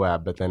to in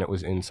Moab, but then it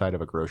was inside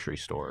of a grocery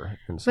store.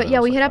 And so But yeah, I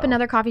was we hit like, up oh.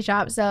 another coffee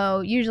shop.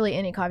 So usually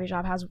any coffee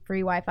shop has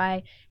free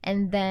Wi-Fi,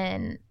 and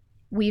then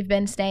we've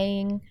been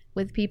staying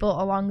with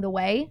people along the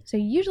way. So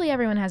usually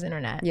everyone has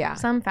internet. Yeah.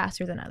 Some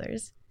faster than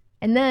others.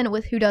 And then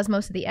with who does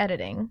most of the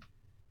editing.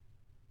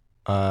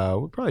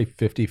 We're probably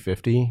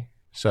 50-50.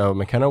 So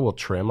McKenna will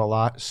trim a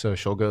lot. So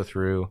she'll go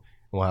through,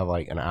 we'll have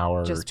like an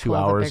hour Just or 2 pull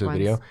the hours big of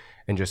video ones.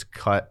 and just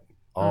cut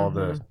all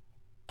the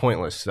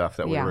pointless stuff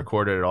that we Yeah.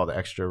 recorded, all the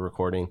extra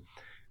recording.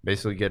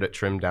 Basically get it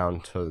trimmed down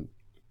to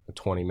a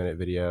 20-minute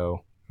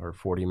video or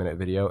 40-minute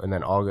video. And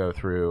then I'll go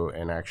through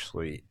and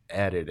actually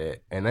edit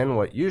it. And then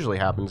what usually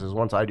happens is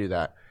once I do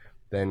that,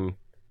 then...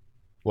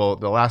 Well,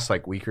 the last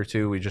like week or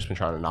two, we've just been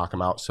trying to knock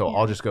them out. So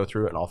I'll just go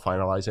through it and I'll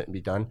finalize it and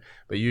be done.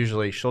 But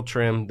usually she'll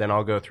trim, then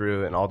I'll go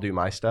through and I'll do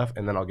my stuff,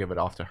 and then I'll give it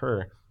off to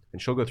her,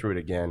 and she'll go through it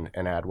again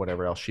and add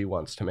whatever else she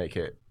wants to make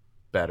it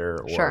better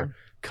or Sure.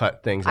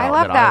 cut things I out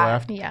love that that. I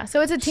left. Yeah. So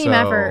it's a team So-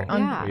 effort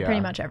on Yeah.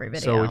 pretty much every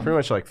video. So we pretty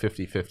much like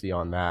 50-50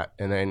 on that.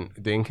 And then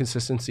the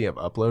inconsistency of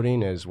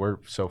uploading is we're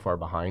so far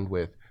behind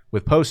with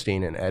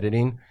posting and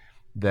editing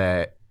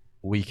that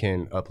we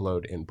can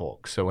upload in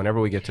bulk. So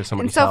whenever we get to And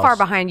somebody's so far house,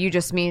 behind, you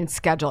just mean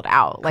scheduled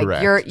out. Like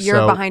Correct. you're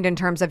So- behind in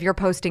terms of your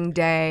posting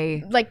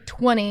day like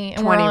 20.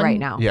 And 20 we're on, right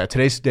now. yeah,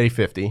 today's day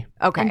 50.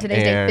 Okay. And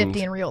today's day And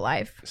 50 in real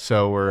life.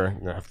 So we're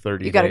going to have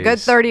 30 You got a good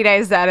days. 30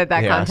 days to edit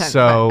that content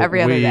so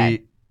every other we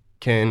day.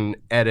 can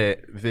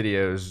edit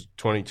videos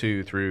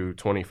 22 through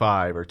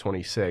 25 or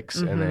 26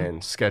 Mm-hmm. and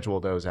then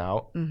schedule those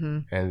out.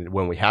 And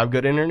when we have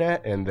good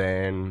internet, and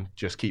then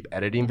just keep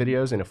editing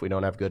videos. And if we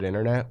don't have good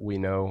internet, we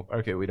know,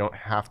 okay, we don't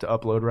have to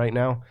upload right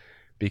now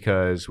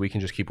because we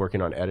can just keep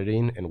working on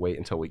editing and wait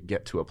until we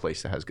get to a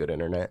place that has good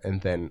internet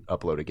and then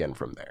upload again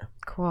from there.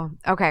 Cool.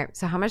 Okay.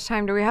 So how much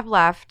time do we have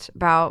left?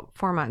 About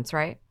 4 months,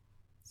 right?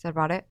 Is that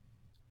about it?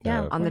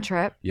 Yeah. On the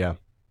trip? Yeah.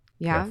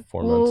 Yeah.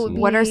 4 Well, months. and-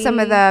 What are some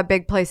of the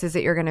big places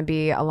that you're going to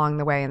be along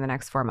the way in the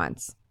next 4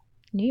 months?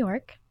 New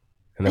York.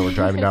 And then we're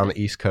driving down the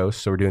East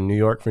Coast. So we're doing New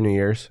York for New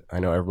Year's. I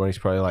know everybody's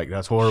probably like,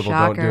 that's horrible.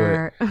 Don't do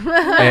it. Shocker.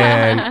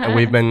 And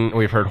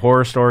we've heard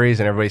horror stories,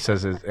 and everybody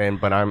says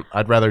it, but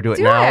I'd rather do it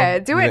Do now.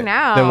 it. Do it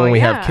now. Than when we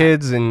Yeah. have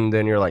kids, and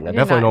then you're like, I You're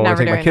definitely don't want never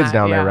to take my doing kids that,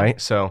 down there, yeah.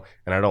 right? So,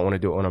 and I don't want to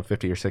do it when I'm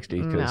 50 or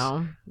 60 because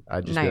No. I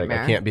just be like,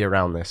 Nightmare. I can't be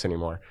around this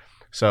anymore.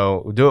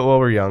 So we'll do it while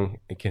we're young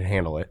and can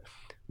handle it.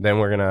 then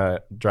we're going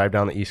to drive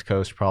down the East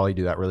Coast, probably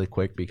do that really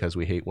quick because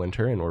we hate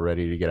winter and we're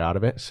ready to get out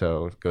of it.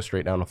 So go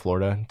straight down to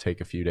Florida,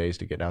 take a few days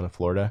to get down to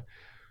Florida,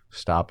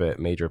 stop at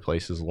major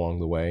places along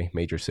the way,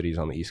 major cities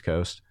on the East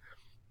Coast,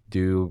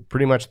 do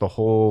pretty much the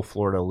whole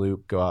Florida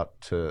loop, go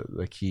out to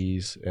the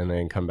Keys and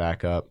then come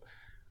back up.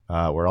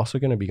 We're also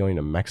going to be going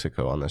to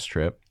Mexico on this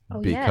trip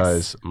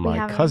because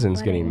my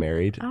cousin's getting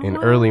married in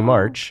early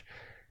March,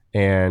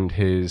 and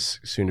his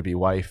soon-to-be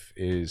wife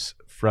is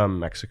from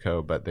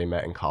Mexico, but they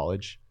met in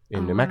college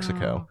in New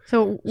Mexico.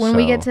 So when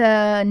we get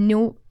to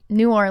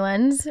New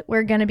Orleans,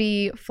 we're going to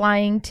be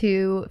flying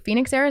to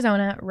Phoenix,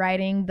 Arizona,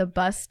 riding the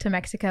bus to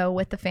Mexico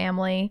with the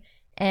family,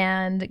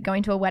 and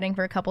going to a wedding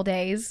for a couple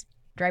days,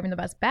 driving the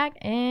bus back,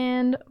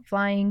 and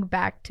flying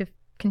back to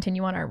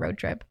continue on our road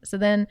trip. So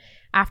then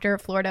after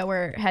Florida,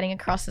 we're heading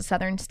across the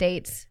southern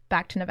states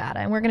back to Nevada,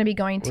 and we're going to be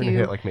going to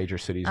hit like major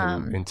cities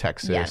in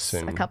Texas. Yes,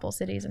 and a couple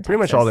cities in Texas. Pretty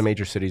much all the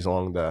major cities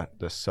along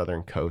the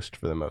southern coast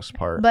for the most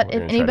part. But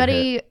if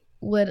anybody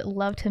would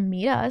love to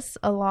meet us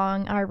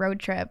along our road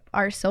trip,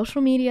 our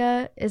social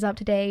media is up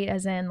to date,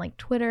 as in like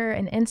Twitter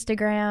and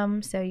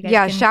Instagram. So you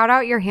guys can shout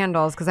out your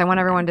handles because I want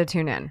everyone to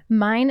tune in.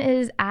 Mine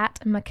is at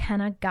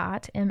Makenna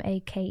Gott,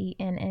 MakennaGott.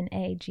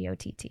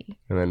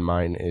 And then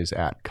mine is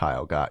at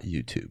Kyle Gott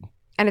YouTube.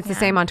 And it's the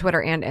same on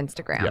Twitter and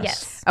Instagram.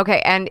 Yes.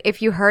 Okay. And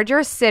if you heard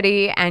your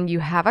city and you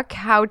have a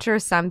couch or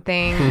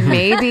something,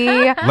 maybe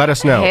let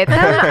us know. Hit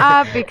them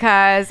up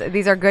because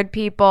these are good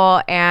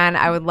people. And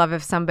I would love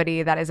if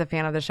somebody that is a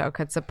fan of the show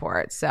could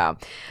support. So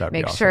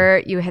make sure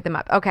you hit them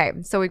up. Okay.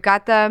 So we've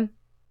got the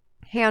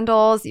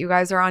handles. You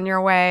guys are on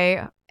your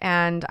way.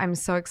 And I'm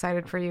so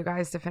excited for you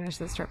guys to finish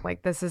this trip.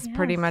 Like, this is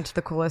pretty much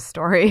the coolest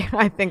story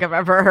I think I've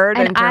ever heard.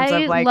 And in terms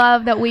of like,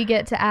 love that we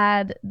get to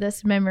add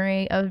this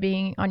memory of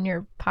being on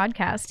your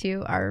podcast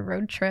to our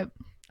road trip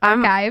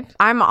archive.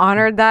 I'm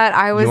honored that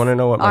I was you want to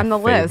know what on my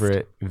the list.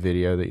 favorite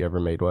video that you ever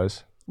made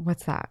was?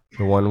 What's that?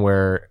 The one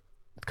where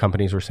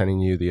companies were sending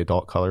you the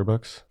adult color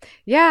books.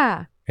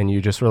 Yeah. And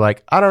you just were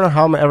like, I don't know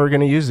how I'm ever going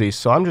to use these,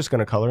 so I'm just going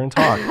to color and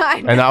talk.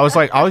 And I was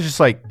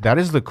just like, that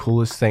is the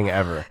coolest thing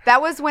ever.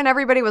 That was when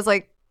everybody was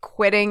like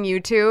quitting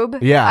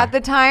YouTube at the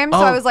time. So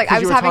Oh, I was like, I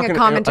was having a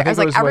commentary. I was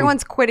like,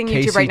 everyone's quitting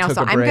YouTube right now,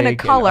 so I'm going to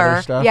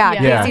color. Yeah,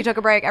 Casey took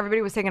a break.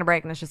 Everybody was taking a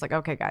break, and it's just like,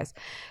 okay, guys.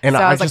 And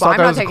so I just thought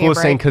that was the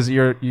coolest thing because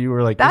you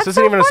were like, this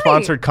isn't even a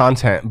sponsored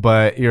content,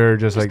 but you're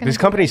just like, these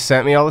companies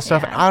sent me all this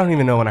stuff. And I don't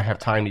even know when I have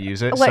time to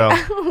use it. So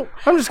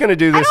I'm just going to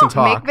do this and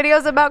talk. I don't make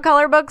videos about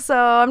color books, so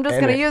I'm just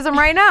going to use them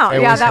right now.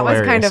 Yeah, that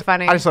was kind of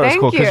funny. I just thought it was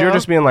cool because you're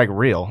just being like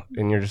real,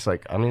 and you're just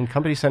like, I mean,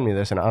 companies send me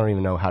this, and I don't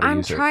even know how to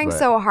use it. I'm trying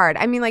so hard.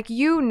 I mean, like,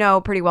 you know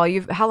pretty well.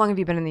 How long have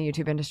you been in the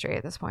YouTube industry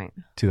at this point?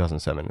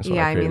 2007 is when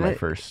I created my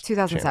first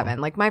 2007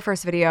 channel. Like, my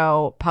first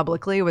video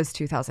publicly was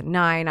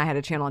 2009. I had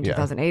a channel in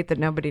 2008 that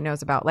nobody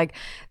knows about. Like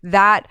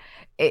that,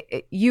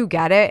 you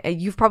get it.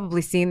 You've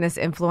probably seen this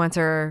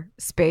influencer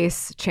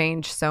space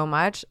change so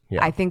much.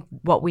 I think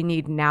what we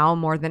need now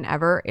more than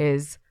ever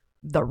is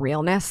the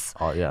realness.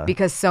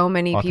 Because so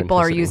many people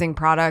are using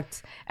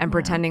products and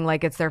pretending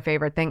like it's their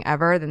favorite thing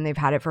ever, then they've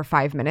had it for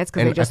 5 minutes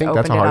because they just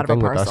opened it out of a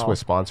parcel. I think that's a hard thing with us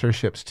with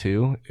sponsorships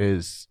too,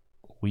 is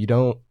we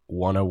don't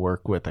want to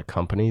work with a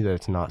company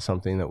that's not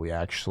something that we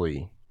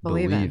actually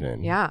believe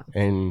in. Yeah.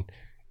 And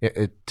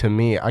it to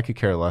me, I could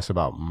care less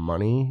about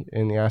money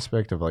in the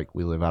aspect of like,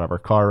 we live out of our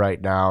car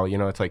right now. You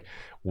know, it's like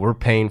we're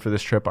paying for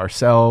this trip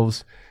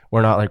ourselves.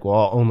 We're not like, well,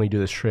 I'll only do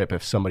this trip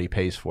if somebody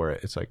pays for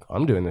it. It's like,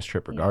 I'm doing this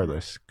trip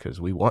regardless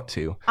because we want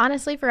to.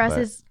 Honestly, for us,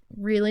 it's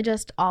really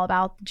just all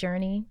about the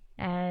journey,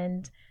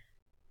 and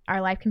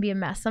our life can be a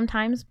mess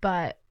sometimes,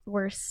 but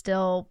we're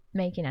still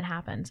making it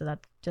happen. So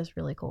that's just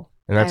really cool.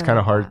 And that's kind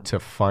of hard to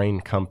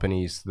find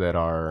companies that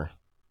are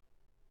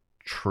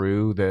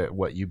true that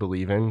what you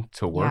believe in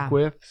to work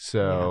with.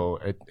 So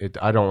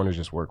I don't want to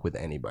just work with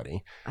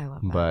anybody. I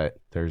love that. But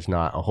there's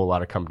not a whole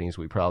lot of companies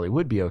we probably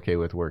would be okay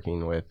with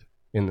working with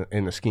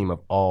in the scheme of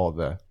all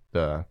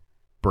the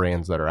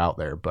brands that are out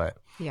there. But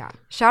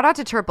shout out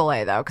to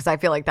AAA though, because I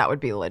feel like that would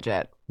be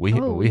legit. We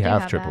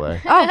have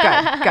AAA.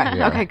 Oh,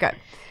 good. Okay, good.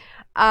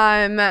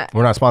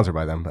 We're not sponsored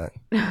by them, but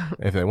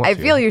if they want I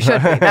feel you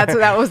should be.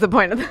 That was the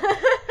point of that.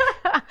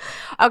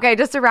 Okay,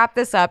 just to wrap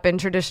this up in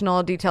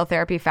traditional detail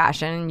therapy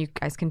fashion, you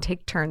guys can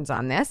take turns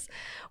on this.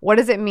 What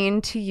does it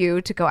mean to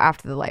you to go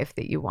after the life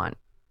that you want?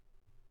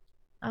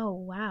 Oh,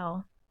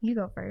 wow. You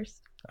go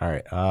first. All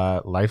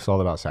right. Life's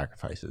all about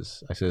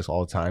sacrifices. I say this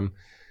all the time,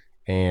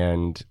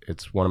 and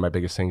it's one of my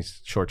biggest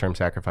things. Short-term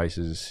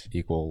sacrifices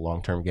equal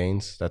long-term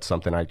gains. That's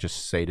something I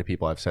just say to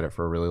people. I've said it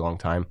for a really long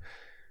time.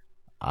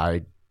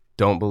 I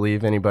don't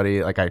believe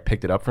anybody, like I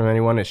picked it up from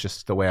anyone. It's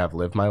just the way I've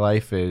lived my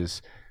life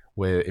is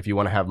if you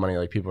want to have money,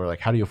 like people are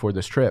like, how do you afford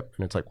this trip?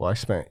 And it's like, well, I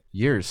spent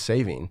years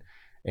saving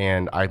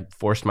and I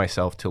forced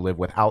myself to live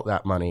without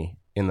that money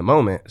in the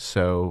moment.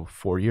 So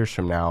 4 years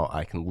from now,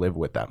 I can live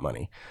with that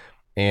money.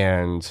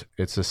 And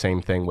it's the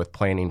same thing with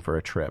planning for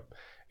a trip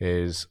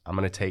is I'm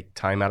going to take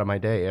time out of my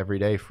day every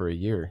day for a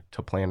year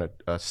to plan a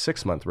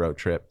 6-month road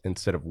trip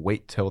instead of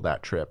wait till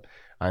that trip.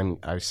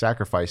 I've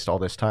sacrificed all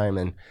this time.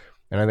 And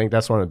And I think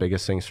that's one of the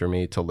biggest things for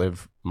me to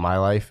live my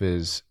life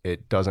is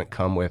it doesn't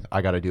come with,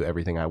 I got to do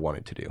everything I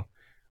wanted to do.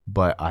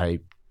 But I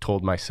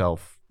told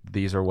myself,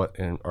 these are what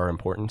are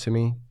important to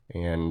me,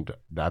 and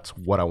that's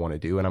what I want to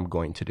do, and I'm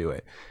going to do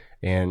it.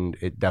 And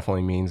it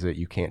definitely means that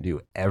you can't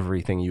do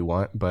everything you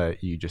want,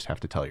 but you just have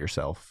to tell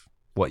yourself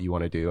what you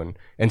want to do.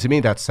 And to me,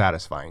 that's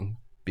satisfying,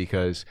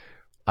 because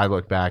I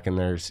look back and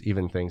there's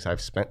even things I've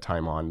spent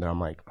time on that I'm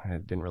like,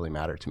 it didn't really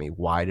matter to me.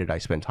 Why did I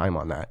spend time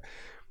on that?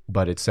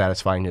 But it's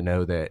satisfying to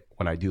know that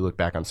when I do look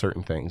back on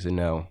certain things and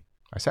know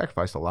I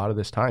sacrificed a lot of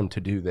this time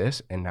to do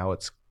this, and now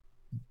it's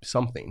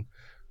something.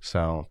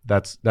 So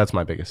that's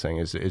my biggest thing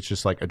is it's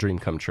just like a dream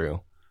come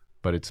true,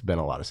 but it's been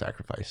a lot of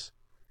sacrifice.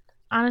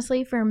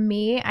 Honestly, for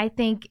me, I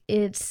think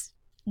it's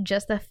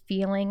just a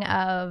feeling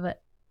of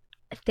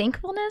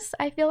thankfulness,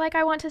 I feel like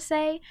I want to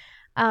say.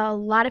 A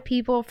lot of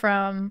people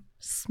from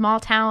small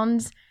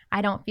towns,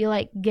 I don't feel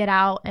like get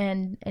out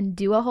and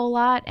do a whole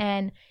lot,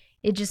 and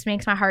it just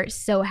makes my heart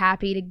so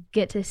happy to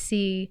get to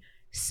see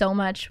so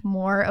much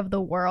more of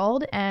the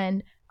world.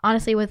 And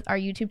honestly, with our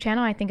YouTube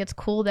channel, I think it's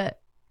cool that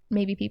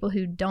maybe people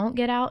who don't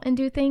get out and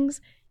do things,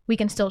 we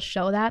can still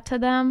show that to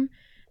them.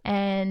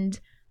 And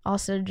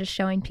also just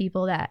showing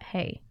people that,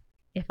 hey,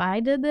 if I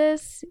did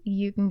this,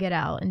 you can get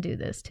out and do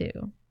this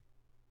too.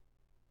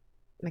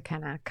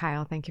 Makenna,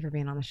 Kyle, thank you for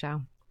being on the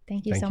show.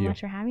 Thank you so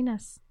much for having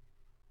us.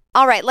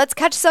 All right, let's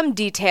catch some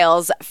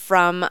details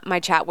from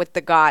my chat with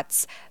the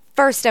Gotts.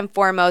 First and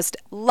foremost,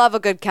 love a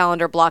good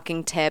calendar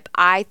blocking tip.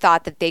 I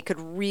thought that they could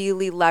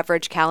really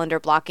leverage calendar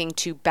blocking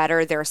to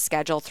better their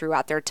schedule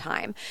throughout their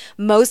time,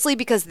 mostly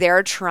because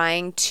they're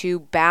trying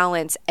to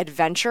balance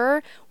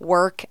adventure,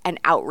 work,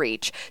 and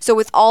outreach. So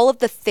with all of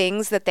the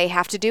things that they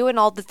have to do and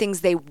all the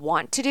things they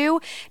want to do,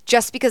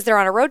 just because they're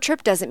on a road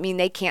trip doesn't mean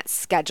they can't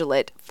schedule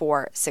it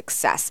for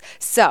success.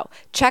 So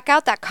check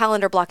out that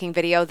calendar blocking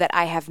video that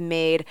I have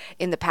made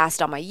in the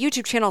past on my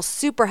YouTube channel.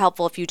 Super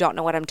helpful if you don't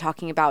know what I'm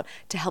talking about,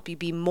 to help you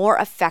be more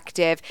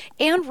effective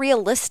and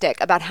realistic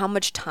about how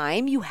much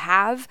time you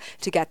have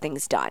to get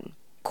things done.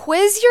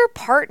 Quiz your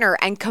partner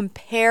and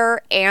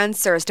compare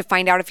answers to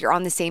find out if you're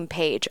on the same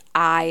page.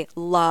 I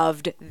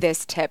loved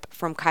this tip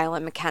from Kyle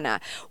and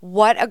Makenna.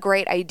 What a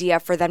great idea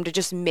for them to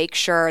just make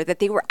sure that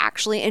they were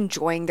actually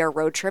enjoying their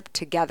road trip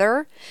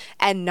together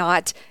and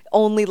not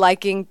only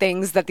liking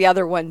things that the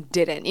other one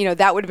didn't. You know,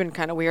 that would have been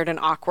kind of weird and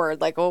awkward.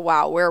 Like, oh,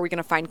 wow, where are we going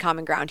to find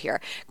common ground here?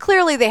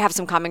 Clearly, they have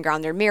some common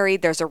ground. They're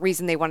married. There's a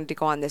reason they wanted to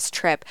go on this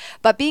trip.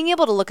 But being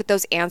able to look at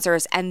those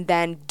answers and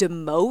then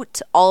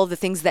demote all of the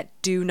things that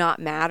do not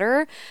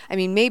matter. I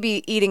mean,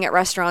 maybe eating at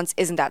restaurants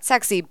isn't that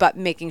sexy, but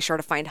making sure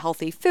to find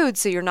healthy food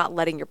so you're not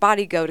letting your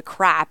body go to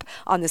crap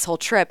on this whole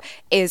trip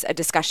is a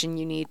discussion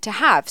you need to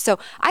have. So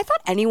I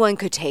thought anyone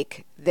could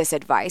take this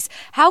advice.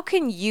 How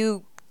can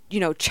you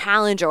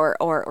challenge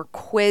or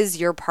quiz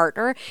your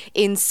partner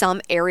in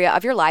some area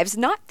of your lives,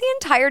 not the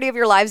entirety of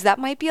your lives. That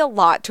might be a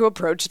lot to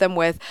approach them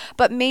with,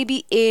 but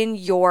maybe in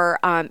your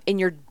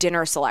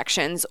dinner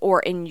selections or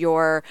in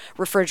your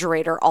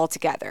refrigerator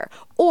altogether,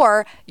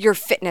 or your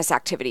fitness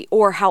activity,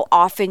 or how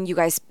often you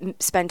guys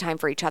spend time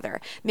for each other.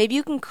 Maybe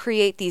you can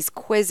create these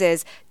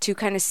quizzes to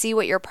kind of see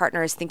what your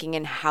partner is thinking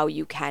and how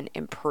you can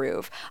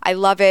improve. I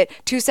love it.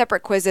 2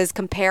 separate quizzes,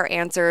 compare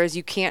answers.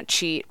 You can't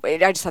cheat. I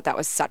just thought that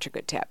was such a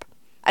good tip.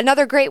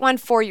 Another great one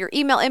for your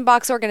email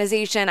inbox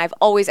organization. I've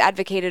always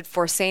advocated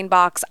for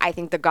SaneBox. I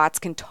think the Gotts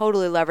can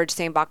totally leverage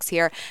SaneBox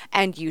here,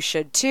 and you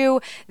should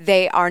too.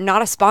 They are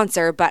not a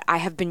sponsor, but I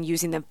have been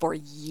using them for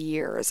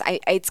years.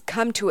 It's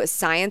come to a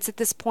science at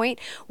this point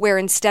where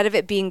instead of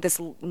it being this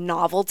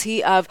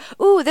novelty of,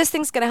 ooh, this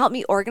thing's going to help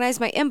me organize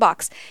my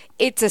inbox,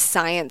 it's a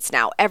science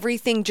now.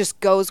 Everything just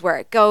goes where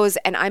it goes,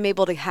 and I'm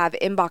able to have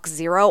inbox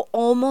zero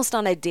almost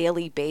on a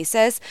daily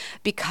basis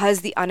because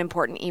the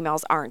unimportant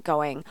emails aren't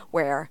going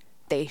where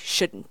they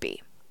shouldn't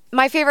be.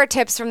 My favorite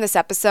tips from this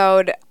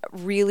episode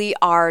really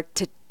are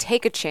to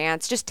take a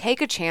chance. Just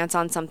take a chance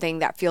on something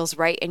that feels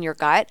right in your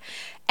gut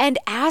and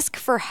ask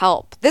for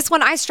help. This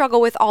one I struggle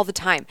with all the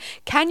time.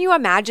 Can you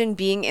imagine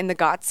being in the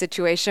Gott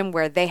situation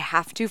where they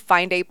have to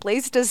find a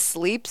place to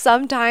sleep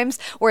sometimes,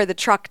 where the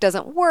truck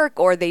doesn't work,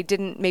 or they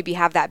didn't maybe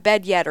have that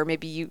bed yet, or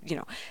maybe you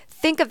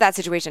think of that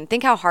situation.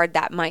 Think how hard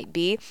that might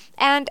be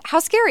and how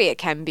scary it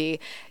can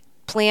be.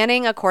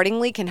 Planning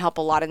accordingly can help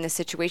a lot in this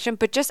situation,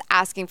 but just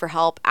asking for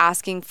help,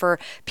 asking for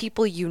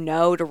people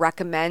to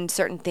recommend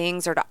certain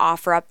things or to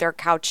offer up their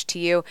couch to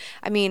you.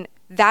 I mean,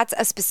 that's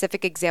a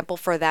specific example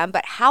for them,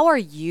 but how are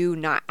you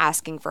not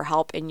asking for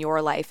help in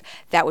your life?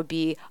 That would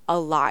be a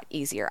lot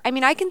easier. I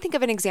mean, I can think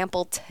of an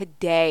example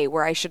today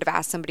where I should have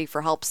asked somebody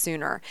for help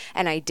sooner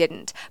and I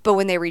didn't. But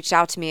when they reached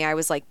out to me, I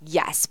was like,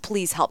 yes,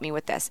 please help me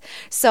with this.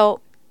 So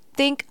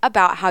think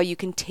about how you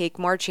can take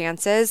more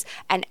chances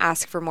and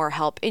ask for more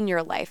help in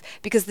your life,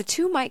 because the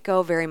two might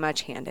go very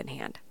much hand in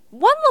hand.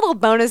 One little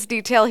bonus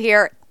detail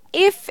here.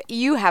 if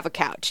you have a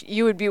couch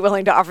you would be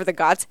willing to offer the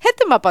Gotts, hit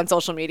them up on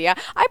social media.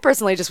 I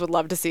personally just would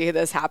love to see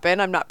this happen.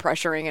 I'm not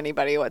pressuring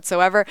anybody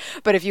whatsoever,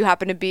 but if you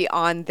happen to be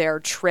on their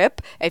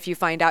trip, if you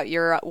find out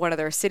you're at one of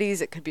their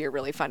cities, it could be a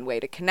really fun way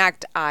to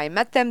connect. I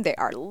met them. They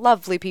are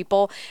lovely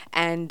people.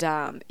 And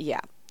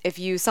if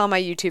you saw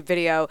my YouTube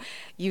video,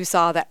 you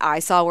saw that I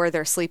saw where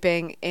they're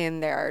sleeping in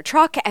their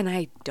truck, and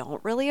I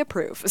don't really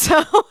approve.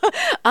 So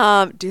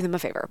do them a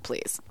favor,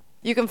 please.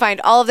 You can find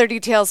all of their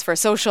details for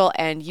social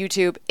and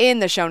YouTube in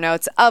the show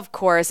notes. Of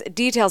course,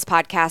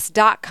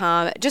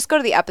 detailspodcast.com. Just go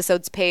to the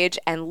episodes page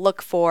and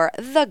look for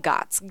the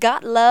Gotts.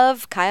 Gott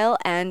Love, Kyle,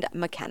 and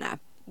Makenna.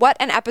 What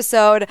an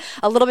episode.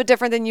 A little bit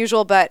different than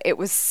usual, but it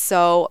was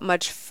so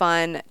much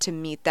fun to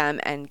meet them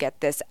and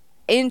get this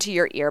into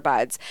your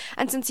earbuds.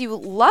 And since you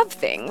love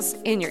things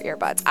in your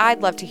earbuds,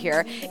 I'd love to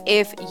hear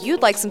if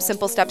you'd like some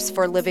simple steps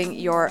for living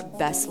your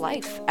best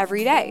life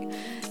every day.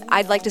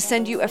 I'd like to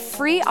send you a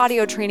free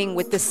audio training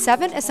with the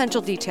 7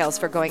 essential details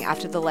for going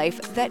after the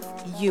life that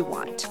you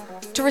want.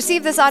 To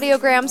receive this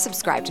audiogram,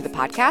 subscribe to the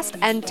podcast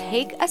and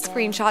take a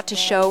screenshot to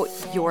show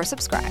you're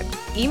subscribed.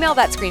 Email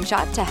that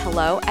screenshot to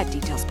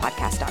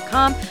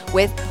hello@detailspodcast.com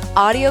with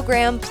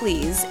audiogram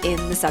please in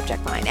the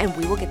subject line, and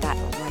we will get that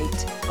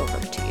right over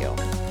to you.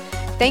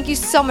 Thank you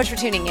so much for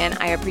tuning in.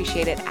 I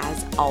appreciate it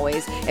as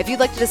always. If you'd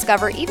like to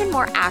discover even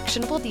more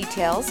actionable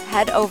details,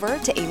 head over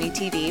to Amy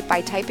TV by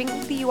typing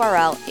the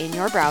URL in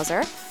your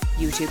browser,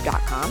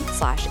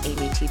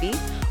 youtube.com/AmyTV,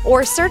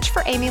 or search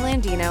for Amy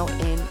Landino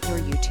in your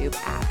YouTube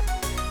app.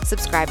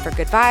 Subscribe for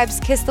good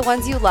vibes, kiss the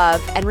ones you love,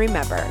 and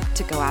remember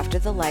to go after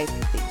the life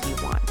that you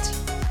want.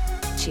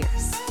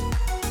 Cheers.